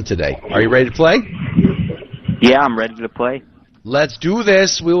might win today. Are you ready to play? Yeah, I'm ready to play. Let's do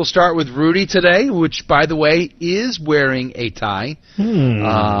this. We will start with Rudy today, which, by the way, is wearing a tie.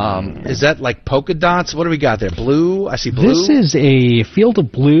 Is that like polka dots? What do we got there? Blue? I see blue. This is a field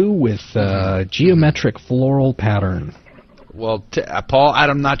of blue with geometric floral pattern. Well, Paul,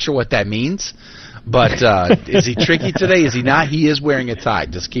 I'm not sure what that means. But is he tricky today? Is he not? He is wearing a tie.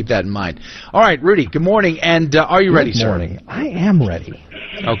 Just keep that in mind. All right, Rudy, good morning. And are you ready, sir? Good morning. I am ready.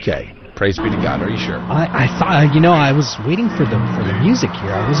 Okay. Praise be to God. Are you sure? I thought, I was waiting for the music here.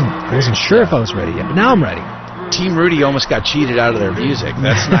 I wasn't sure if I was ready yet, but now I'm ready. Team Rudy almost got cheated out of their music.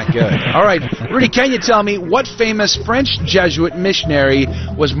 That's not good. All right, Rudy, can you tell me what famous French Jesuit missionary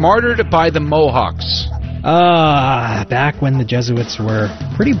was martyred by the Mohawks? Back when the Jesuits were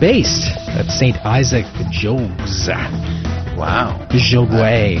pretty based. That's St. Isaac Jogues. Wow.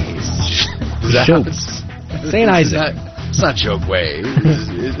 Jogues. St. Isaac. It's not Jogues.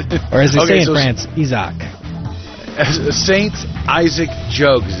 Or as they say in France, Isaac. St. Isaac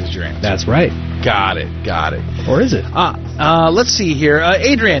Jogues is your answer. That's right. Got it. Or is it? Let's see here.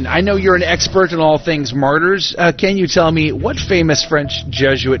 Adrian, I know you're an expert in all things martyrs. Can you tell me what famous French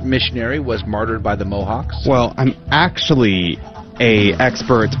Jesuit missionary was martyred by the Mohawks? Well, I'm actually an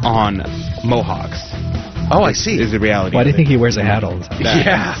expert on Mohawks. Oh, I see. Is the reality. Why do you think he wears a hat all the time?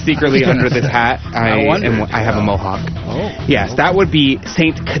 Yeah. Secretly under this hat, I have a mohawk. Oh. Yes, that would be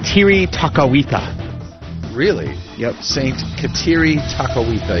Saint Kateri Takakwitha. Really? Yep. Saint Kateri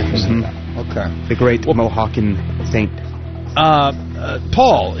Takakwitha, you said. Okay. The great Mohawken saint.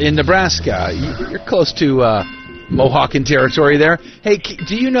 Paul, in Nebraska, you're close to Mohawken territory there. Hey,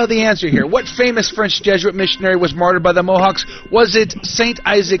 do you know the answer here? What famous French Jesuit missionary was martyred by the Mohawks? Was it St.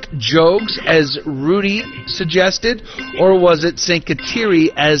 Isaac Jogues, as Rudy suggested, or was it St. Kateri,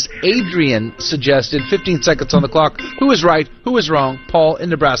 as Adrian suggested? 15 seconds on the clock. Who is right? Who is wrong? Paul, in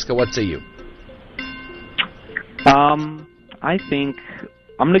Nebraska, what say you? I think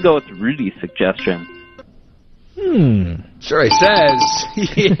I'm going to go with Rudy's suggestion. Sure, he says.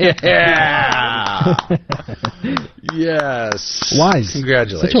 Yeah. Yes. Wise.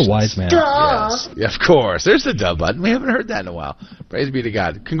 Congratulations. Such a wise man. Yes. Yeah, of course. There's the dub button. We haven't heard that in a while. Praise be to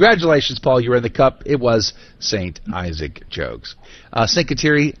God. Congratulations, Paul. You were in the cup. It was St. Isaac Jogues. St.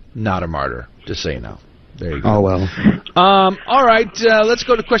 Kateri, not a martyr, just so you know. There you go. Oh, well. All right. Let's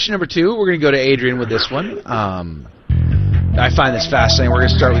go to question number 2. We're going to go to Adrian with this one. I find this fascinating. We're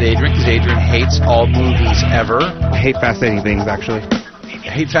going to start with Adrian because Adrian hates all movies ever. I hate fascinating things, actually.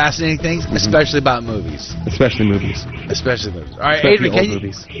 hate fascinating things, especially about movies. Especially movies. Especially movies. All right, Especially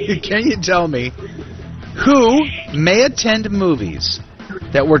Adrian, can you tell me who may attend movies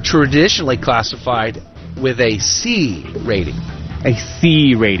that were traditionally classified with a C rating? A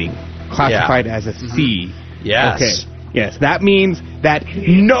C rating. Classified as a C. Yes. Okay. Yes, that means that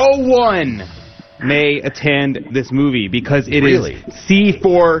no one may attend this movie because it is C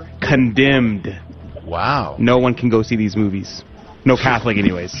for condemned. Wow. No one can go see these movies. No Catholic,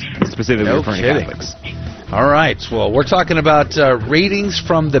 anyways. Specifically referring to Catholics. All right. Well, we're talking about ratings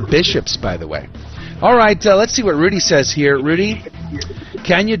from the bishops, by the way. All right. Let's see what Rudy says here. Rudy,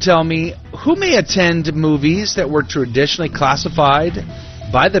 can you tell me who may attend movies that were traditionally classified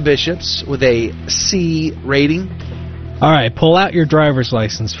by the bishops with a C rating? All right, pull out your driver's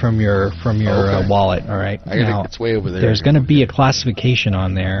license from your wallet. All right, it's way over there. There's going to be a classification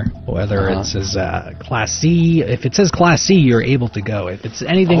on there, whether it says Class C. If it says Class C, you're able to go. If it's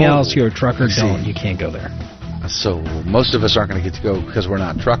anything else, you're a trucker. You can't go there. So most of us aren't going to get to go because we're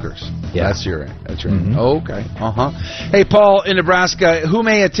not truckers. Yeah. That's your. Okay. Hey, Paul, in Nebraska, who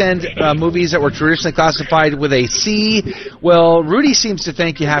may attend movies that were traditionally classified with a C? Well, Rudy seems to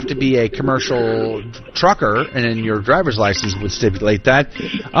think you have to be a commercial trucker, and then your driver's license would stipulate that.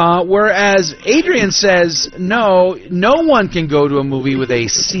 Whereas Adrian says, no one can go to a movie with a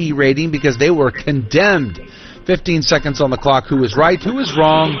C rating because they were condemned. 15 seconds on the clock. Who is right? Who is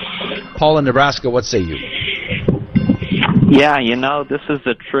wrong? Paul in Nebraska, what say you? Yeah, this is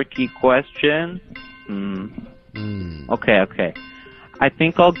a tricky question. Okay. I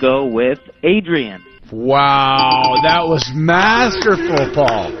think I'll go with Adrian. Wow, that was masterful,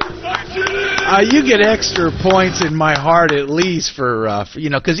 Paul. You get extra points in my heart at least for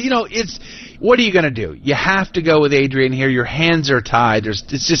because it's what are you going to do? You have to go with Adrian here. Your hands are tied.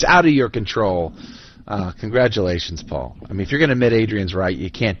 It's just out of your control. Congratulations, Paul. I mean, if you're going to admit Adrian's right, you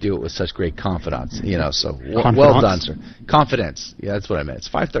can't do it with such great confidence. So well done, sir. Confidence. Yeah, that's what I meant. It's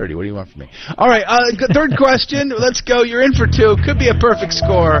 5:30. What do you want from me? All right, third question. Let's go. You're in for two. Could be a perfect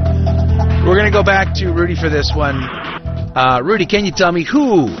score. We're going to go back to Rudy for this one. Rudy, can you tell me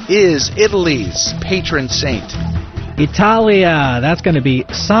who is Italy's patron saint? Italia. That's going to be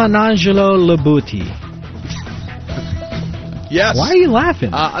San Angelo Labuti. Yes. Why are you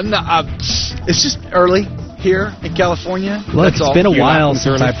laughing? It's just early here in California. Look, it's been a while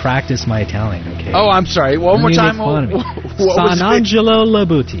since I practiced my Italian, okay? Oh, I'm sorry. One more time. San Angelo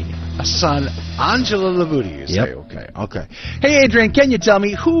Labuti. San Angelo Labuti, you say? Okay. Hey, Adrian, can you tell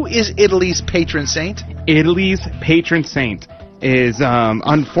me who is Italy's patron saint? Italy's patron saint is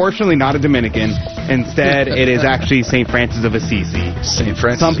unfortunately not a Dominican. Instead, it is actually St. Francis of Assisi. St.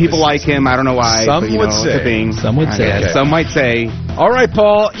 Francis. Some people like him. I don't know why. Some would say. It's a thing. Some would say. Okay. Some might say. All right,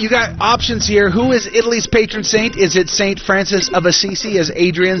 Paul. You got options here. Who is Italy's patron saint? Is it St. Francis of Assisi, as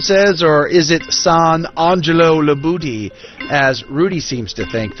Adrian says, or is it San Angelo Labuti, as Rudy seems to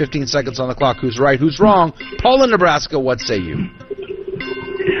think? 15 seconds on the clock. Who's right? Who's wrong? Paul in Nebraska. What say you?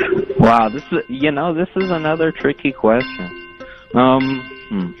 Wow, this is another tricky question.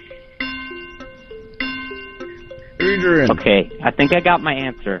 Adrian. Okay, I think I got my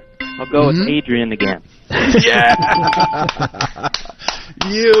answer. I'll go with Adrian again. Yeah!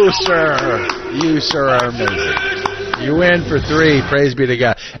 You, sir, are amazing. You win for 3. Praise be to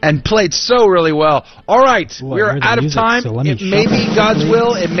God. And played so really well. All right, we're out of time. So it may be God's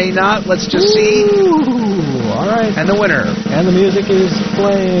will. It may not. Let's just see. All right. And the winner. And the music is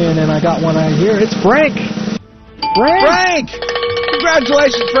playing, and I got one right here. It's Frank. Frank!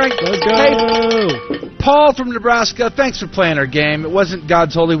 Congratulations, Frank. Let's go. Hey, Paul from Nebraska, thanks for playing our game. It wasn't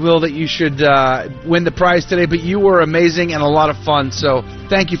God's holy will that you should win the prize today, but you were amazing and a lot of fun. So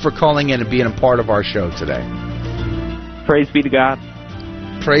thank you for calling in and being a part of our show today. Praise be to God.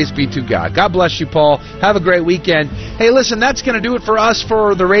 Praise be to God. God bless you, Paul. Have a great weekend. Hey, listen, that's going to do it for us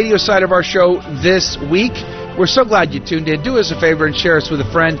for the radio side of our show this week. We're so glad you tuned in. Do us a favor and share us with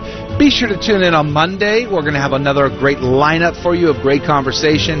a friend. Be sure to tune in on Monday. We're going to have another great lineup for you of great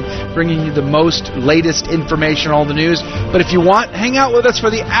conversation, bringing you the latest information, all the news. But if you want, hang out with us for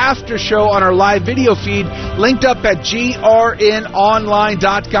the after show on our live video feed, linked up at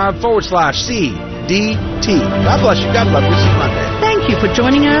grnonline.com/CDT. God bless you. God love you. See you Monday. Thank you for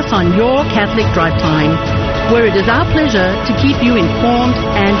joining us on Your Catholic Drive Time, where it is our pleasure to keep you informed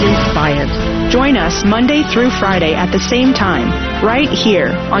and inspired. Join us Monday through Friday at the same time, right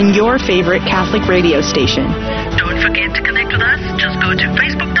here on your favorite Catholic radio station. Don't forget to connect with us. Just go to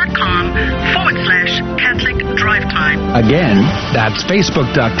facebook.com/Catholic Drive Time. Again, that's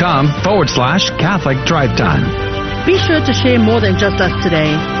facebook.com/Catholic Drive Time. Be sure to share more than just us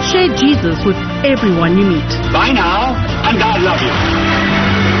today. Share Jesus with everyone you meet. Bye now, and God love you.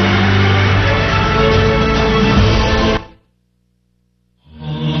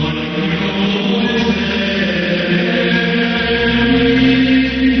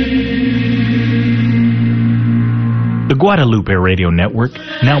 Guadalupe Radio Network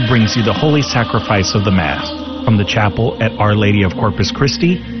now brings you the Holy Sacrifice of the Mass from the chapel at Our Lady of Corpus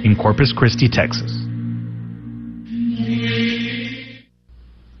Christi in Corpus Christi, Texas.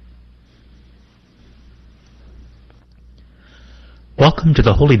 Welcome to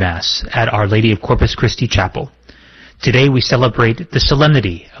the Holy Mass at Our Lady of Corpus Christi Chapel. Today we celebrate the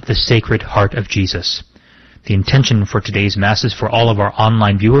solemnity of the Sacred Heart of Jesus. The intention for today's Mass is for all of our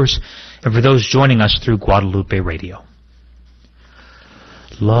online viewers and for those joining us through Guadalupe Radio.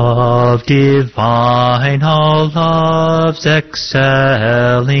 Love divine, all love's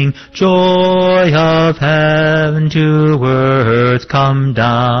excelling, joy of heaven to earth come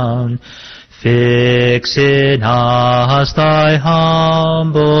down. Fix in us thy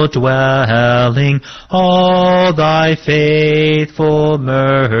humble dwelling, all thy faithful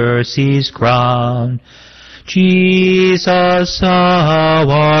mercies crown. Jesus, thou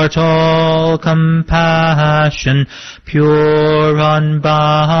art all compassion, pure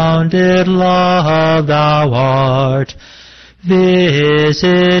unbounded love thou art.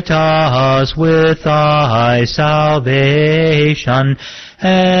 Visit us with thy salvation,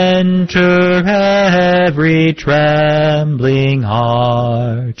 enter every trembling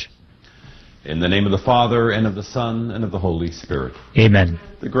heart. In the name of the Father, and of the Son, and of the Holy Spirit. Amen.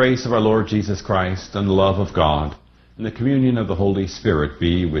 The grace of our Lord Jesus Christ, and the love of God, and the communion of the Holy Spirit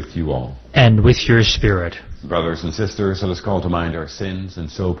be with you all. And with your spirit. Brothers and sisters, let us call to mind our sins, and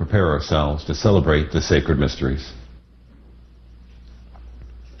so prepare ourselves to celebrate the sacred mysteries.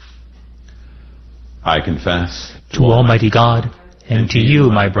 I confess to Almighty God, and to you,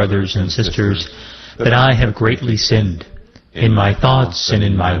 my brothers and sisters, that I have greatly sinned, in my thoughts and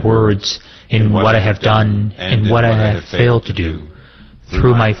in my words, in what I have done and what I have failed to do,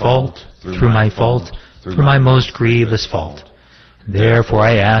 through my fault, through my most grievous fault. Therefore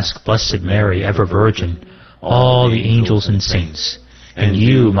I ask Blessed Mary, ever Virgin, all the angels and saints, and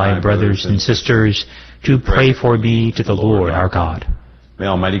you, my brothers and sisters, to pray for me to the Lord our God. May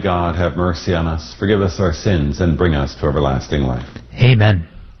Almighty God have mercy on us, forgive us our sins, and bring us to everlasting life. Amen.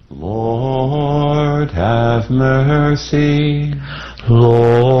 Lord, have mercy.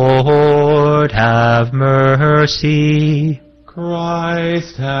 Lord, have mercy.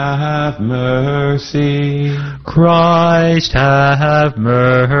 Christ, have mercy. Christ, have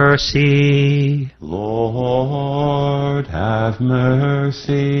mercy. Lord, have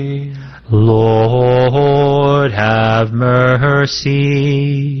mercy. Lord, have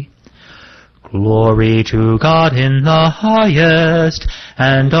mercy. Glory to God in the highest,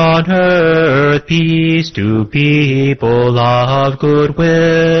 and on earth peace to people of good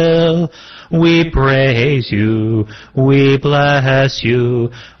will. We praise you, we bless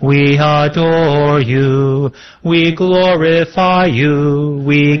you, we adore you, we glorify you,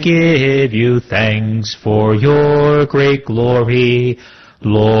 we give you thanks for your great glory.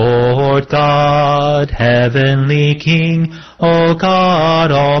 Lord God, heavenly King, O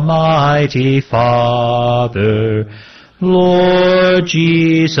God, almighty Father, Lord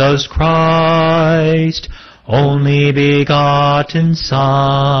Jesus Christ, only begotten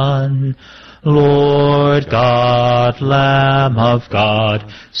Son, Lord God, Lamb of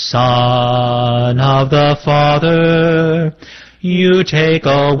God, Son of the Father, you take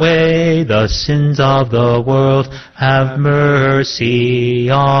away the sins of the world, have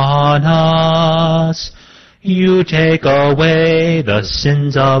mercy on us. You take away the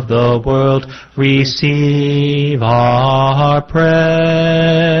sins of the world, receive our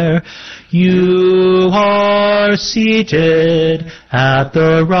prayer. You are seated at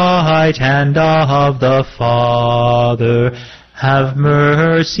the right hand of the Father, have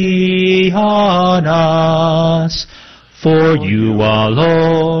mercy on us. For you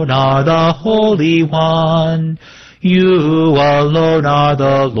alone are the Holy One, you alone are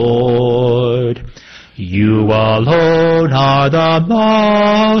the Lord, you alone are the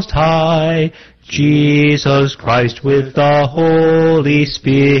Most High, Jesus Christ with the Holy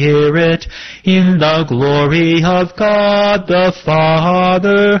Spirit, in the glory of God the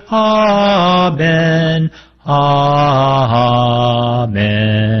Father. Amen.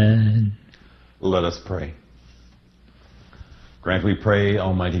 Amen. Let us pray. Grant, we pray,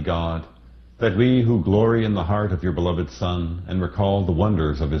 Almighty God, that we who glory in the heart of your beloved Son and recall the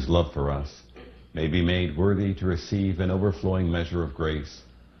wonders of his love for us may be made worthy to receive an overflowing measure of grace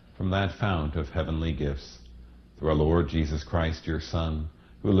from that fount of heavenly gifts. Through our Lord Jesus Christ, your Son,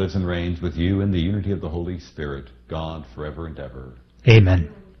 who lives and reigns with you in the unity of the Holy Spirit, God, forever and ever.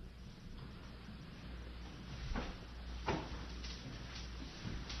 Amen.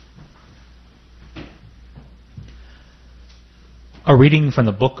 A reading from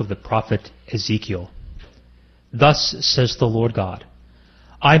the book of the prophet Ezekiel. Thus says the Lord God,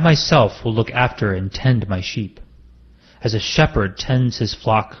 I myself will look after and tend my sheep. As a shepherd tends his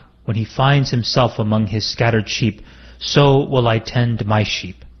flock when he finds himself among his scattered sheep, so will I tend my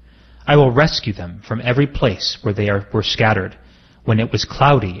sheep. I will rescue them from every place where they were scattered, when it was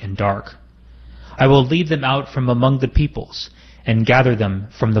cloudy and dark. I will lead them out from among the peoples, and gather them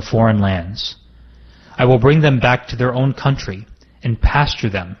from the foreign lands. I will bring them back to their own country, and pasture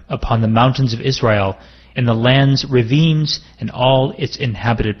them upon the mountains of Israel, in the land's ravines and all its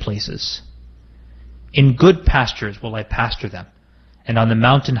inhabited places. In good pastures will I pasture them, and on the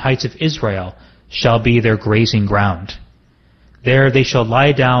mountain heights of Israel shall be their grazing ground. There they shall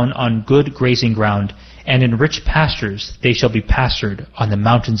lie down on good grazing ground, and in rich pastures they shall be pastured on the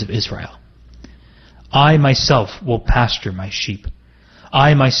mountains of Israel. I myself will pasture my sheep.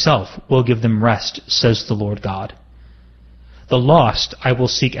 I myself will give them rest, says the Lord God. The lost I will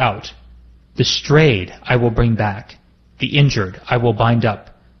seek out. The strayed I will bring back. The injured I will bind up.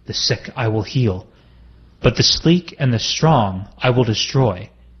 The sick I will heal. But the sleek and the strong I will destroy,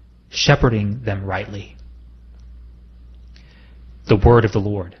 shepherding them rightly. The word of the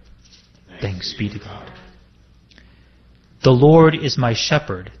Lord. Thanks be to God. The Lord is my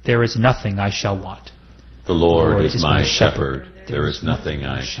shepherd, there is nothing I shall want. The Lord is my shepherd, there is nothing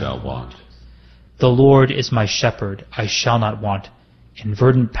I shall want. The Lord is my shepherd, I shall not want. In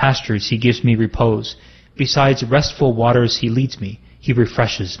verdant pastures he gives me repose. Besides restful waters he leads me, he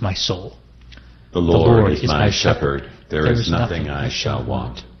refreshes my soul. The Lord is my shepherd, there is nothing I shall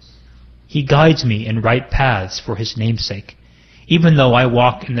want. He guides me in right paths for his name's sake. Even though I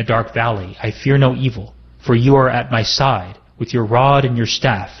walk in the dark valley, I fear no evil, for you are at my side, with your rod and your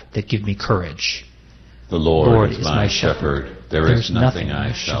staff that give me courage. The Lord is my shepherd, there is nothing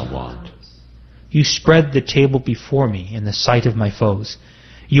I shall want. You spread the table before me in the sight of my foes.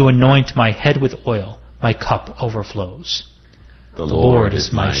 You anoint my head with oil, my cup overflows. The Lord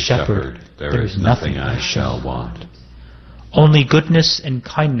is my shepherd, there is nothing I shall want. Only goodness and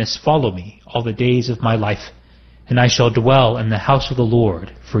kindness follow me all the days of my life, and I shall dwell in the house of the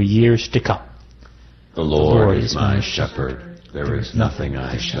Lord for years to come. The Lord is my shepherd, there is nothing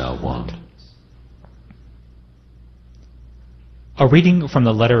I shall want. A reading from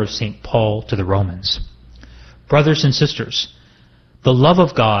the letter of St. Paul to the Romans. Brothers and sisters, the love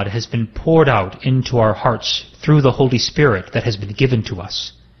of God has been poured out into our hearts through the Holy Spirit that has been given to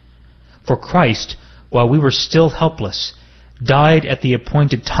us. For Christ, while we were still helpless, died at the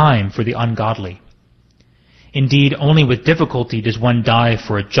appointed time for the ungodly. Indeed, only with difficulty does one die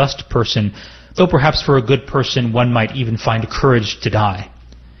for a just person, though perhaps for a good person one might even find courage to die.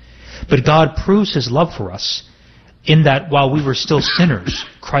 But God proves his love for us, in that while we were still sinners,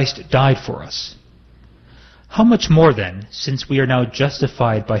 Christ died for us. How much more then, since we are now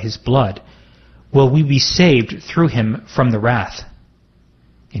justified by his blood, will we be saved through him from the wrath?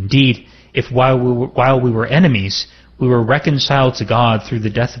 Indeed, if while we were enemies, we were reconciled to God through the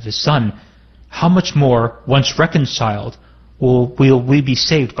death of his Son, how much more, once reconciled, will we be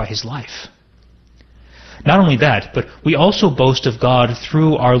saved by his life? Not only that, but we also boast of God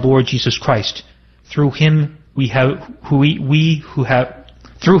through our Lord Jesus Christ. Through him through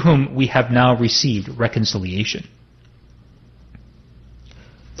whom we have now received reconciliation.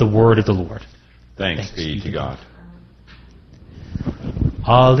 The word of the Lord. Thanks be to God.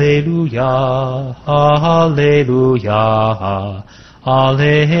 Alleluia, alleluia,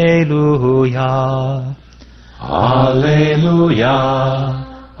 alleluia. Alleluia,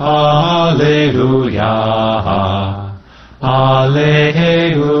 alleluia,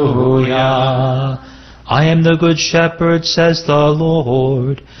 alleluia. I am the good shepherd, says the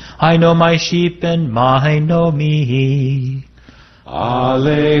Lord. I know my sheep, and mine know me.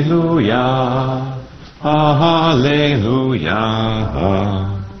 Alleluia, alleluia,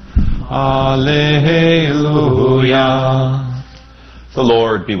 alleluia. The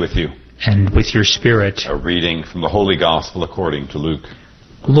Lord be with you. And with your spirit. A reading from the Holy Gospel according to Luke.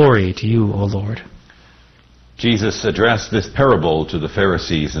 Glory to you, O Lord. Jesus addressed this parable to the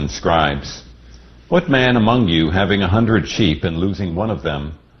Pharisees and scribes. What man among you, having 100 sheep and losing one of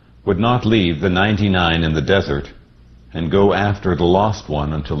them, would not leave the 99 in the desert and go after the lost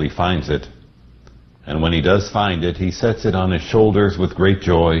one until he finds it? And when he does find it, he sets it on his shoulders with great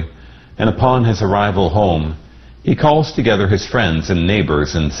joy, and upon his arrival home, he calls together his friends and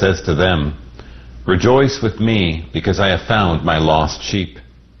neighbors and says to them, "Rejoice with me, because I have found my lost sheep."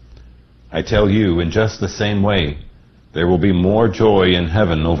 I tell you, in just the same way, there will be more joy in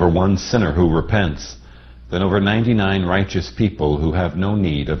heaven over one sinner who repents than over 99 righteous people who have no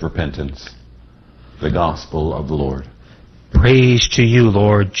need of repentance. The Gospel of the Lord. Praise to you,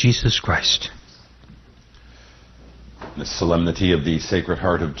 Lord Jesus Christ. The solemnity of the Sacred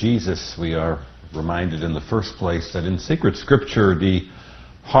Heart of Jesus, we are reminded in the first place that in sacred scripture the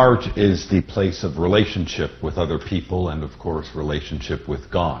heart is the place of relationship with other people and of course relationship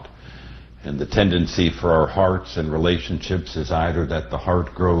with God. And the tendency for our hearts and relationships is either that the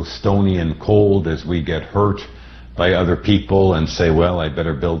heart grows stony and cold as we get hurt by other people and say, well, I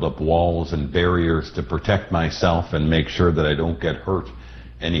better build up walls and barriers to protect myself and make sure that I don't get hurt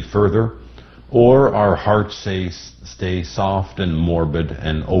any further. Or our hearts stay soft and morbid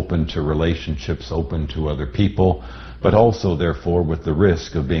and open to relationships, open to other people, but also, therefore, with the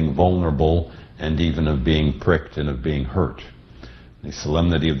risk of being vulnerable and even of being pricked and of being hurt. The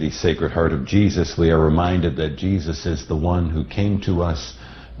solemnity of the Sacred Heart of Jesus, we are reminded that Jesus is the one who came to us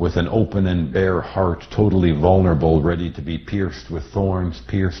with an open and bare heart, totally vulnerable, ready to be pierced with thorns,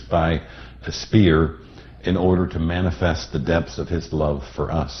 pierced by a spear, in order to manifest the depths of his love for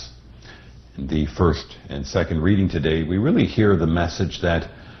us. In the first and second reading today, we really hear the message that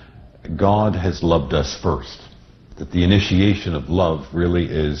God has loved us first. That the initiation of love really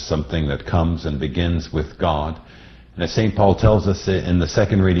is something that comes and begins with God. And as St. Paul tells us in the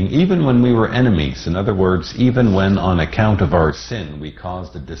second reading, even when we were enemies, in other words, even when on account of our sin we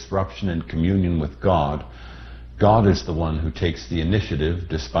caused a disruption in communion with God, God is the one who takes the initiative,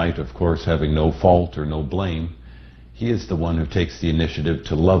 despite, of course, having no fault or no blame. He is the one who takes the initiative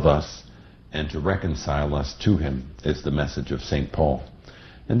to love us and to reconcile us to him, is the message of St. Paul.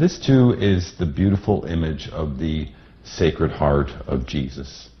 And this, too, is the beautiful image of the Sacred Heart of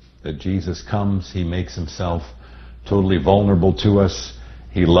Jesus. That Jesus comes, he makes himself totally vulnerable to us.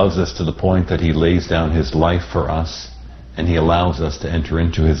 He loves us to the point that he lays down his life for us, and he allows us to enter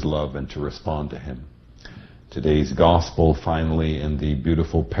into his love and to respond to him. Today's gospel, finally, in the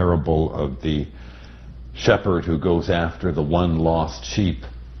beautiful parable of the shepherd who goes after the one lost sheep.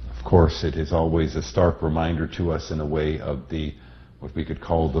 Of course, it is always a stark reminder to us in a way of the what we could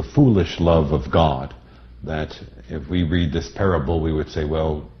call the foolish love of God. That if we read this parable, we would say,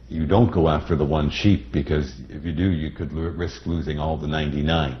 well, you don't go after the one sheep, because if you do, you could risk losing all the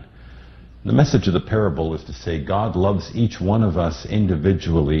 99. The message of the parable is to say God loves each one of us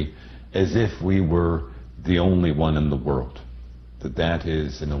individually as if we were the only one in the world. That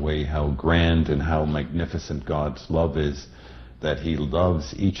is, in a way, how grand and how magnificent God's love is, that he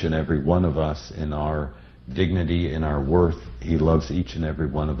loves each and every one of us in our dignity, in our worth. He loves each and every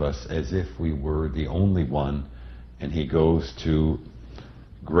one of us as if we were the only one, and he goes to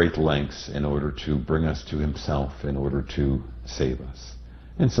great lengths in order to bring us to himself, in order to save us.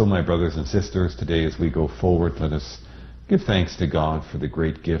 And so, my brothers and sisters, today as we go forward, let us give thanks to God for the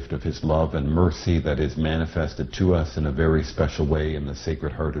great gift of his love and mercy that is manifested to us in a very special way in the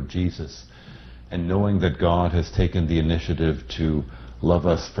Sacred Heart of Jesus. And knowing that God has taken the initiative to love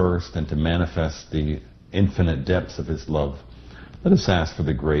us first and to manifest the infinite depths of his love, let us ask for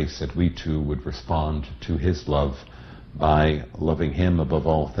the grace that we too would respond to his love by loving him above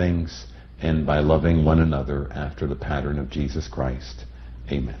all things and by loving one another after the pattern of Jesus Christ.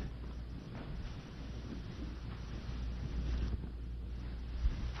 Amen.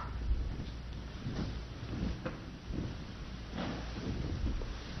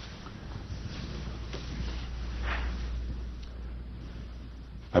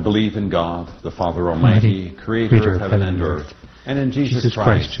 I believe in God, the Father Almighty, creator of heaven and earth, and in Jesus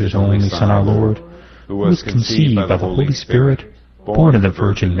Christ, his only Son, our Lord, who was conceived by the Holy Spirit, born of the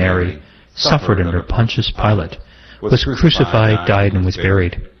Virgin Mary, suffered under Pontius Pilate, was crucified, died, and was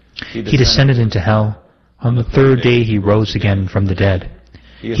buried. He descended into hell. On the third day he rose again from the dead.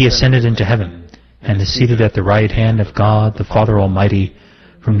 He ascended into heaven, and is seated at the right hand of God, the Father Almighty.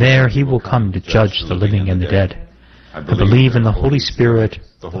 From there he will come to judge the living and the dead. I believe in the Holy Spirit,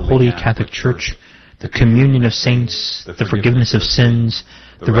 the Holy Catholic Church, the communion of saints, the forgiveness of sins,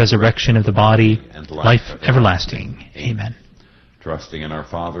 the resurrection of the body, life everlasting. Amen. Trusting in our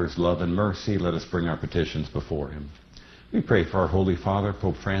Father's love and mercy, let us bring our petitions before him. We pray for our Holy Father,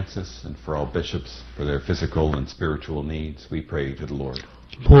 Pope Francis, and for all bishops, for their physical and spiritual needs. We pray to the Lord.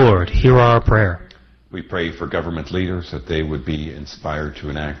 Lord, hear our prayer. We pray for government leaders, that they would be inspired to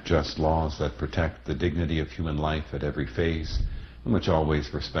enact just laws that protect the dignity of human life at every phase, and which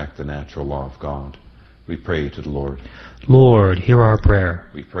always respect the natural law of God. We pray to the Lord. Lord, hear our prayer.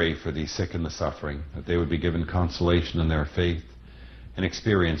 We pray for the sick and the suffering, that they would be given consolation in their faith and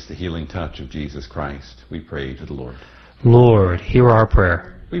experience the healing touch of Jesus Christ. We pray to the Lord. Lord, hear our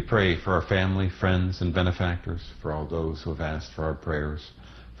prayer. We pray for our family, friends, and benefactors, for all those who have asked for our prayers,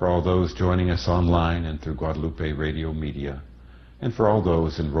 for all those joining us online and through Guadalupe Radio Media, and for all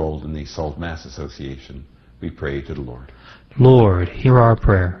those enrolled in the Salt Mass Association. We pray to the Lord. Lord, hear our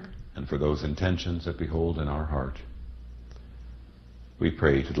prayer. And for those intentions that we hold in our heart, We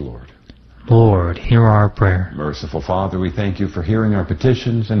pray to the Lord. Lord, hear our prayer. Merciful Father, we thank you for hearing our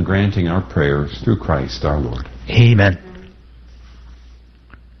petitions and granting our prayers through Christ our Lord. Amen.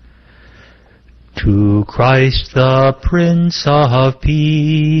 To Christ the Prince of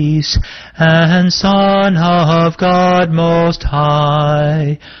Peace and Son of God Most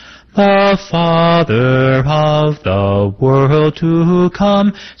High, the Father of the world to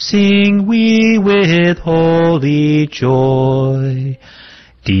come, sing we with holy joy.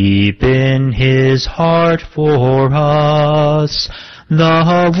 Deep in his heart for us,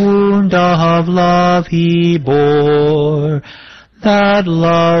 the wound of love he bore, that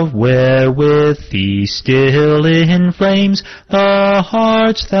love wherewith he still inflames the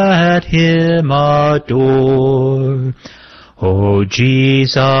hearts that him adore. O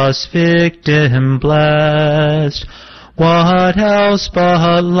Jesus, victim blessed, what else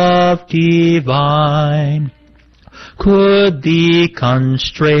but love divine could thee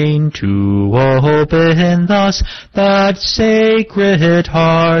constrain to open thus that sacred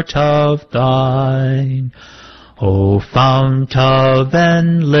heart of thine? O fount of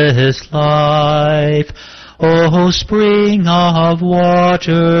endless life, O spring of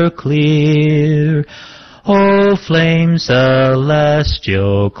water clear, O flame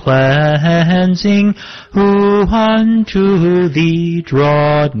celestial cleansing, who unto thee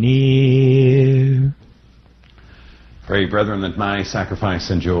draw near. Pray, brethren, that my sacrifice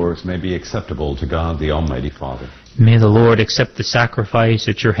and yours may be acceptable to God the Almighty Father. May the Lord accept the sacrifice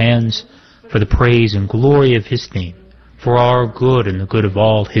at your hands for the praise and glory of his name, for our good and the good of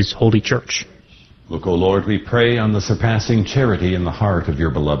all his holy church. Look, O Lord, we pray on the surpassing charity in the heart of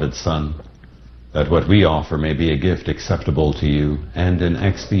your beloved Son, that what we offer may be a gift acceptable to you and an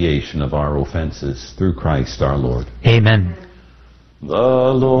expiation of our offenses through Christ our Lord. Amen. The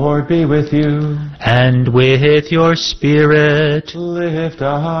Lord be with you. And with your spirit. Lift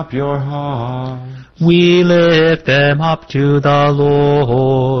up your heart. We lift them up to the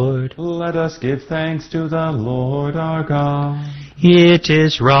Lord. Let us give thanks to the Lord our God. It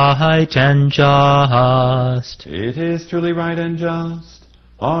is right and just. It is truly right and just,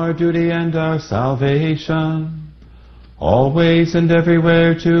 our duty and our salvation, always and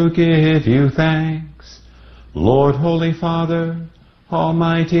everywhere to give you thanks, Lord, Holy Father,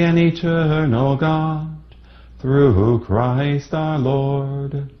 Almighty and eternal God, through Christ our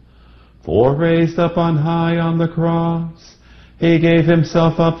Lord. For raised up on high on the cross, he gave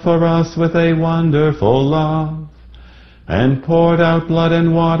himself up for us with a wonderful love, and poured out blood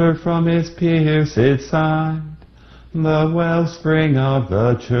and water from his pierced side, the wellspring of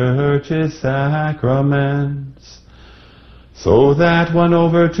the church's sacraments, so that won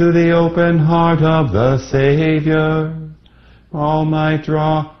over to the open heart of the Savior, all might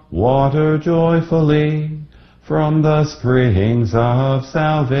draw water joyfully from the springs of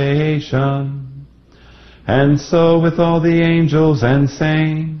salvation. And so with all the angels and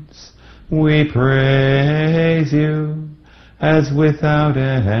saints we praise you, as without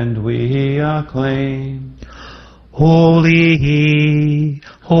end we acclaim. Holy,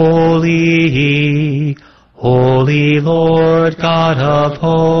 holy, holy Lord God of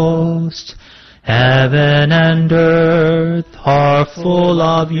hosts, heaven and earth are full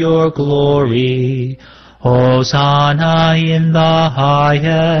of your glory. Hosanna in the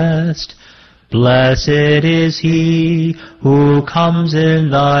highest. Blessed is he who comes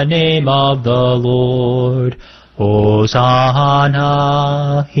in the name of the Lord. Hosanna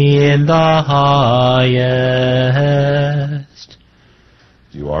in the highest.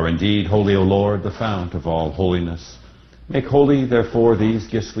 You are indeed holy, O Lord, the fount of all holiness. Make holy, therefore, these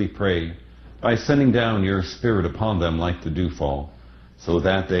gifts, we pray, by sending down your Spirit upon them like the dewfall, so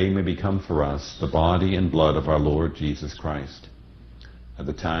that they may become for us the body and blood of our Lord Jesus Christ. At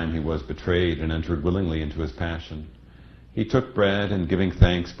the time he was betrayed and entered willingly into his passion, he took bread and, giving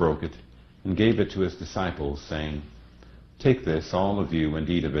thanks, broke it, and gave it to his disciples, saying, Take this, all of you, and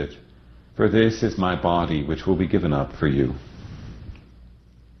eat of it, for this is my body, which will be given up for you.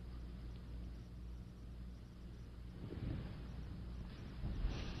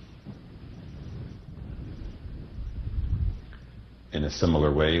 In a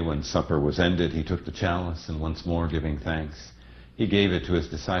similar way, when supper was ended, he took the chalice, and once more giving thanks, he gave it to his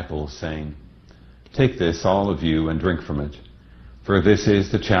disciples, saying, Take this, all of you, and drink from it, for this is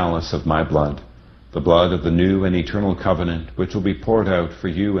the chalice of my blood, the blood of the new and eternal covenant, which will be poured out for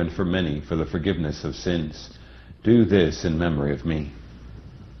you and for many for the forgiveness of sins. Do this in memory of me.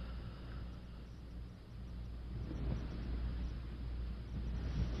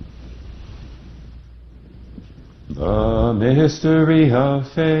 The mystery of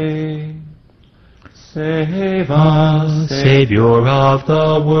faith. Save us, Savior of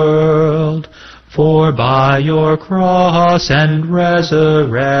the world, for by your cross and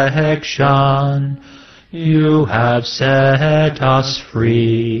resurrection you have set us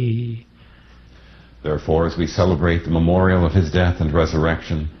free. Therefore, as we celebrate the memorial of his death and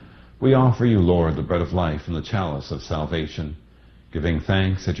resurrection, we offer you, Lord, the bread of life and the chalice of salvation, giving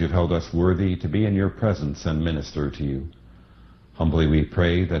thanks that you've held us worthy to be in your presence and minister to you. Humbly we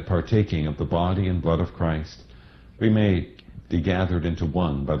pray that, partaking of the body and blood of Christ, we may be gathered into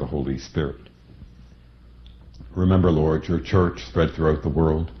one by the Holy Spirit. Remember, Lord, your church spread throughout the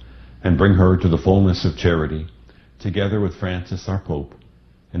world, and bring her to the fullness of charity, together with Francis our Pope,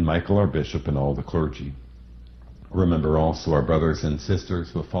 and Michael our Bishop, and all the clergy. Remember also our brothers and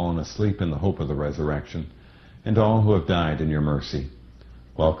sisters who have fallen asleep in the hope of the resurrection, and all who have died in your mercy.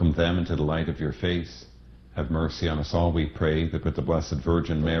 Welcome them into the light of your face. Have mercy on us all, we pray, that with the Blessed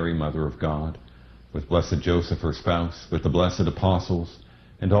Virgin Mary, Mother of God, with blessed Joseph, her spouse, with the blessed apostles,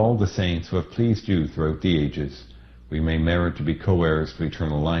 and all the saints who have pleased you throughout the ages, we may merit to be co-heirs to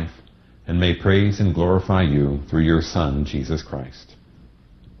eternal life, and may praise and glorify you through your Son, Jesus Christ.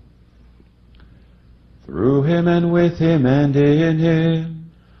 Through him and with him and in him,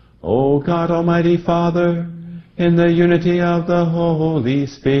 O God Almighty Father, in the unity of the Holy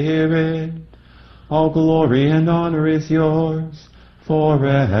Spirit, all glory and honor is yours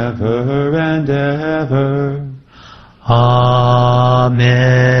forever and ever. Amen.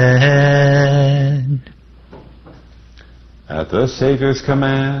 At the Savior's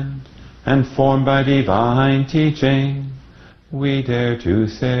command, and formed by divine teaching, we dare to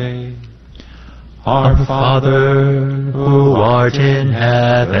say, Our Father, who art in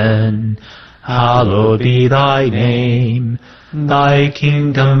heaven, hallowed be thy name. Thy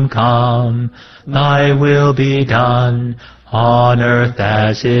kingdom come, thy will be done, on earth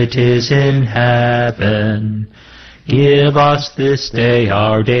as it is in heaven. Give us this day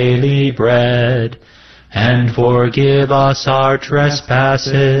our daily bread, and forgive us our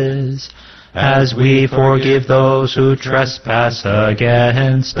trespasses, as we forgive those who trespass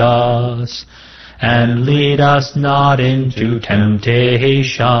against us. And lead us not into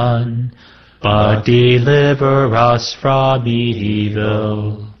temptation, but deliver us from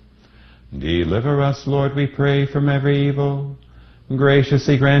evil. Deliver us, Lord, we pray, from every evil.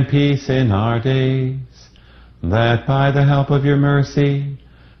 Graciously grant peace in our days, that by the help of your mercy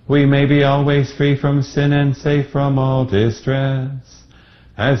we may be always free from sin and safe from all distress,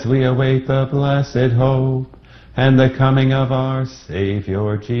 as we await the blessed hope and the coming of our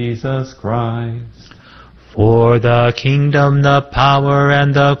Savior Jesus Christ. For the kingdom, the power,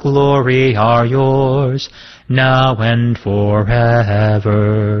 and the glory are yours, now and forever.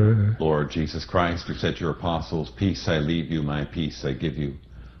 Lord Jesus Christ, who said to your apostles, Peace I leave you, my peace I give you,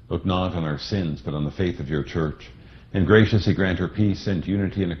 look not on our sins, but on the faith of your church, and graciously grant her peace and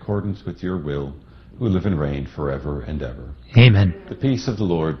unity in accordance with your will, who live and reign forever and ever. Amen. The peace of the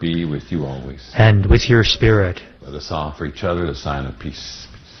Lord be with you always. And with your spirit. Let us offer each other the sign of peace.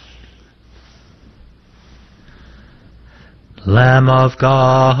 Lamb of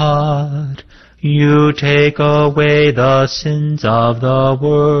God, you take away the sins of the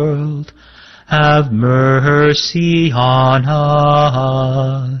world. Have mercy on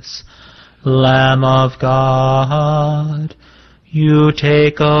us. Lamb of God, you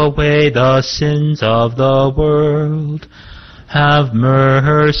take away the sins of the world. Have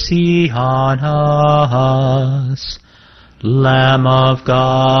mercy on us. Lamb of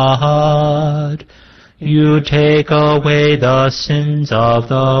God, you take away the sins of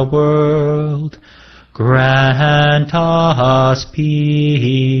the world. Grant us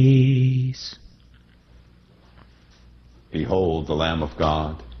peace. Behold the Lamb of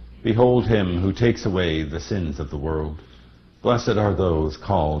God. Behold him who takes away the sins of the world. Blessed are those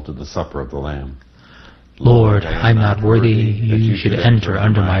called to the supper of the Lamb. Lord, I am not worthy that you should enter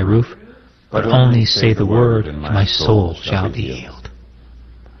under my roof, but only say the word, and my soul shall be healed.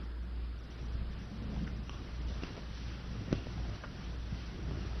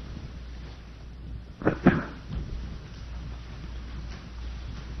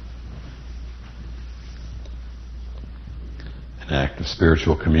 An act of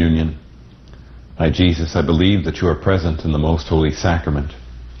spiritual communion. My Jesus, I believe that you are present in the most holy sacrament.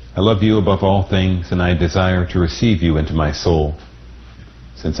 I love you above all things, and I desire to receive you into my soul.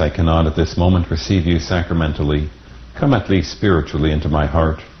 Since I cannot at this moment receive you sacramentally, come at least spiritually into my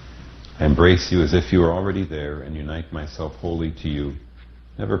heart. I embrace you as if you were already there, and unite myself wholly to you.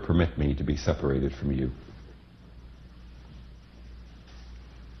 Never permit me to be separated from you.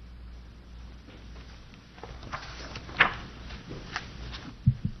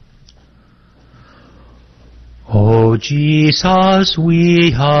 O Jesus,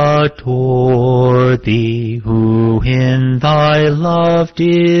 we adore thee, who in thy love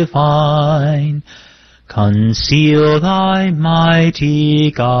divine conceal thy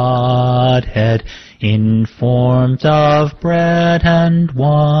mighty Godhead in forms of bread and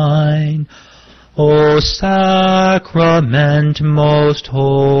wine. O sacrament most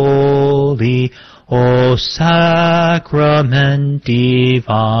holy, O sacrament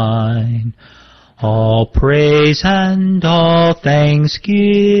divine, all praise and all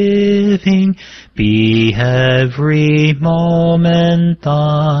thanksgiving be every moment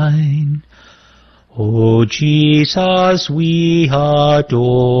thine. O Jesus, we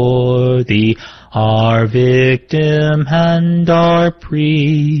adore thee, our victim and our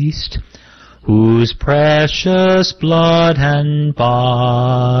priest, whose precious blood and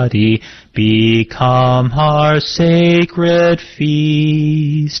body become our sacred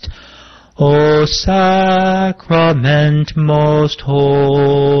feast. O sacrament most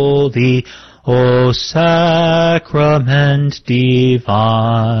holy, O sacrament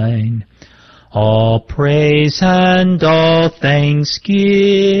divine, all praise and all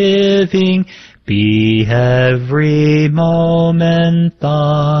thanksgiving be every moment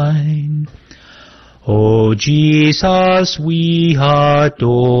thine. O Jesus, we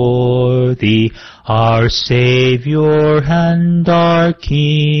adore thee, our Savior and our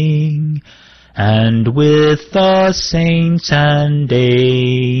King, and with the saints and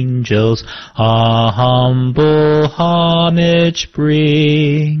angels a humble homage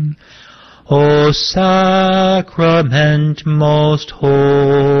bring. O sacrament most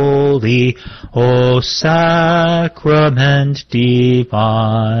holy, O sacrament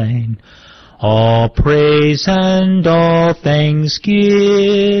divine, all praise and all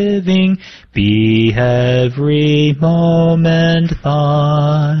thanksgiving be every moment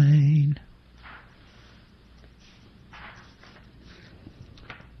thine.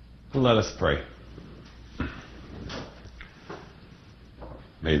 Let us pray.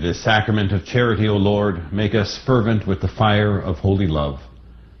 May this sacrament of charity, O Lord, make us fervent with the fire of holy love,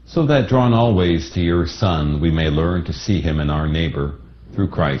 so that, drawn always to your Son, we may learn to see him in our neighbor, through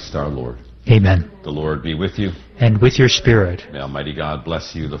Christ our Lord. Amen. The Lord be with you. And with your spirit. May Almighty God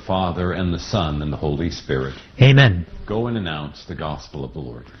bless you, the Father, and the Son, and the Holy Spirit. Amen. Go and announce the gospel of the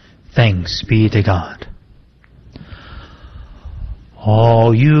Lord. Thanks be to God.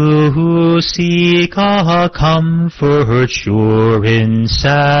 All you who seek a comfort sure in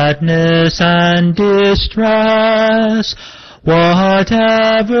sadness and distress,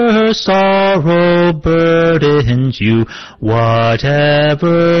 whatever sorrow burdens you,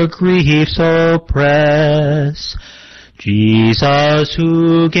 whatever griefs oppress, Jesus,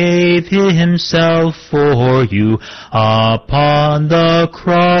 who gave himself for you upon the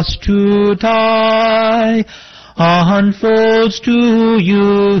cross to die, unfolds to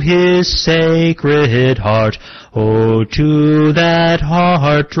you his sacred heart. Oh, to that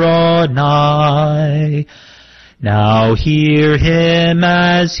heart draw nigh. Now hear him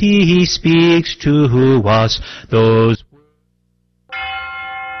as he speaks to us those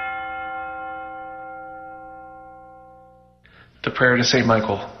The prayer to Saint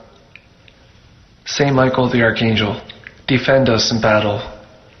Michael. Saint Michael the Archangel, defend us in battle.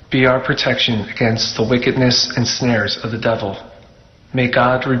 Be our protection against the wickedness and snares of the devil. May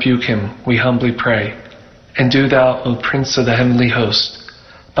God rebuke him, we humbly pray. And do thou, O Prince of the heavenly host,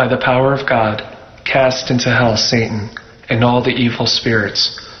 by the power of God, cast into hell Satan and all the evil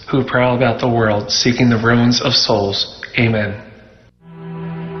spirits who prowl about the world seeking the ruins of souls. Amen.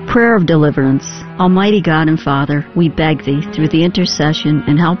 Prayer of Deliverance. Almighty God and Father, we beg Thee, through the intercession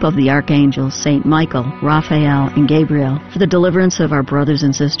and help of the archangels, Saint Michael, Raphael, and Gabriel, for the deliverance of our brothers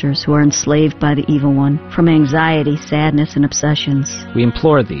and sisters who are enslaved by the evil one, from anxiety, sadness, and obsessions. We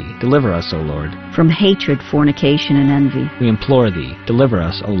implore Thee, deliver us, O Lord. From hatred, fornication, and envy. We implore Thee, deliver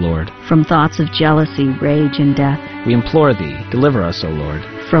us, O Lord. From thoughts of jealousy, rage, and death. We implore Thee, deliver us, O Lord.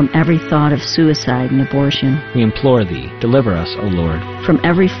 From every thought of suicide and abortion. We implore Thee, deliver us, O Lord. From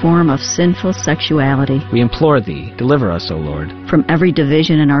every form of sinful sexuality. We implore Thee, deliver us, O Lord. From every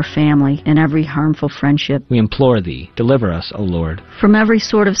division in our family and every harmful friendship. We implore Thee, deliver us, O Lord. From every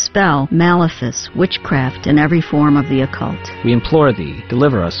sort of spell, malefice, witchcraft, and every form of the occult. We implore Thee,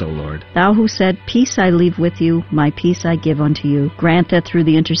 deliver us, O Lord. Thou who said, Peace I leave with you, my peace I give unto you, grant that through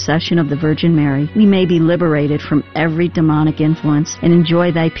the intercession of the Virgin Mary, we may be liberated from every demonic influence and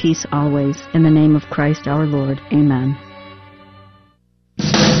enjoy Thy peace always. In the name of Christ our Lord. Amen.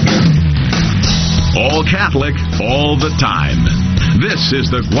 All Catholic, all the time. This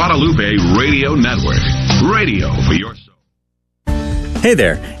is the Guadalupe Radio Network. Radio for your soul. Hey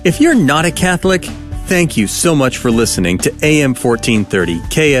there. If you're not a Catholic, thank you so much for listening to AM 1430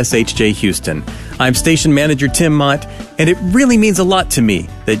 KSHJ Houston. I'm station manager Tim Mott, and it really means a lot to me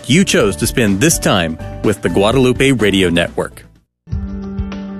that you chose to spend this time with the Guadalupe Radio Network.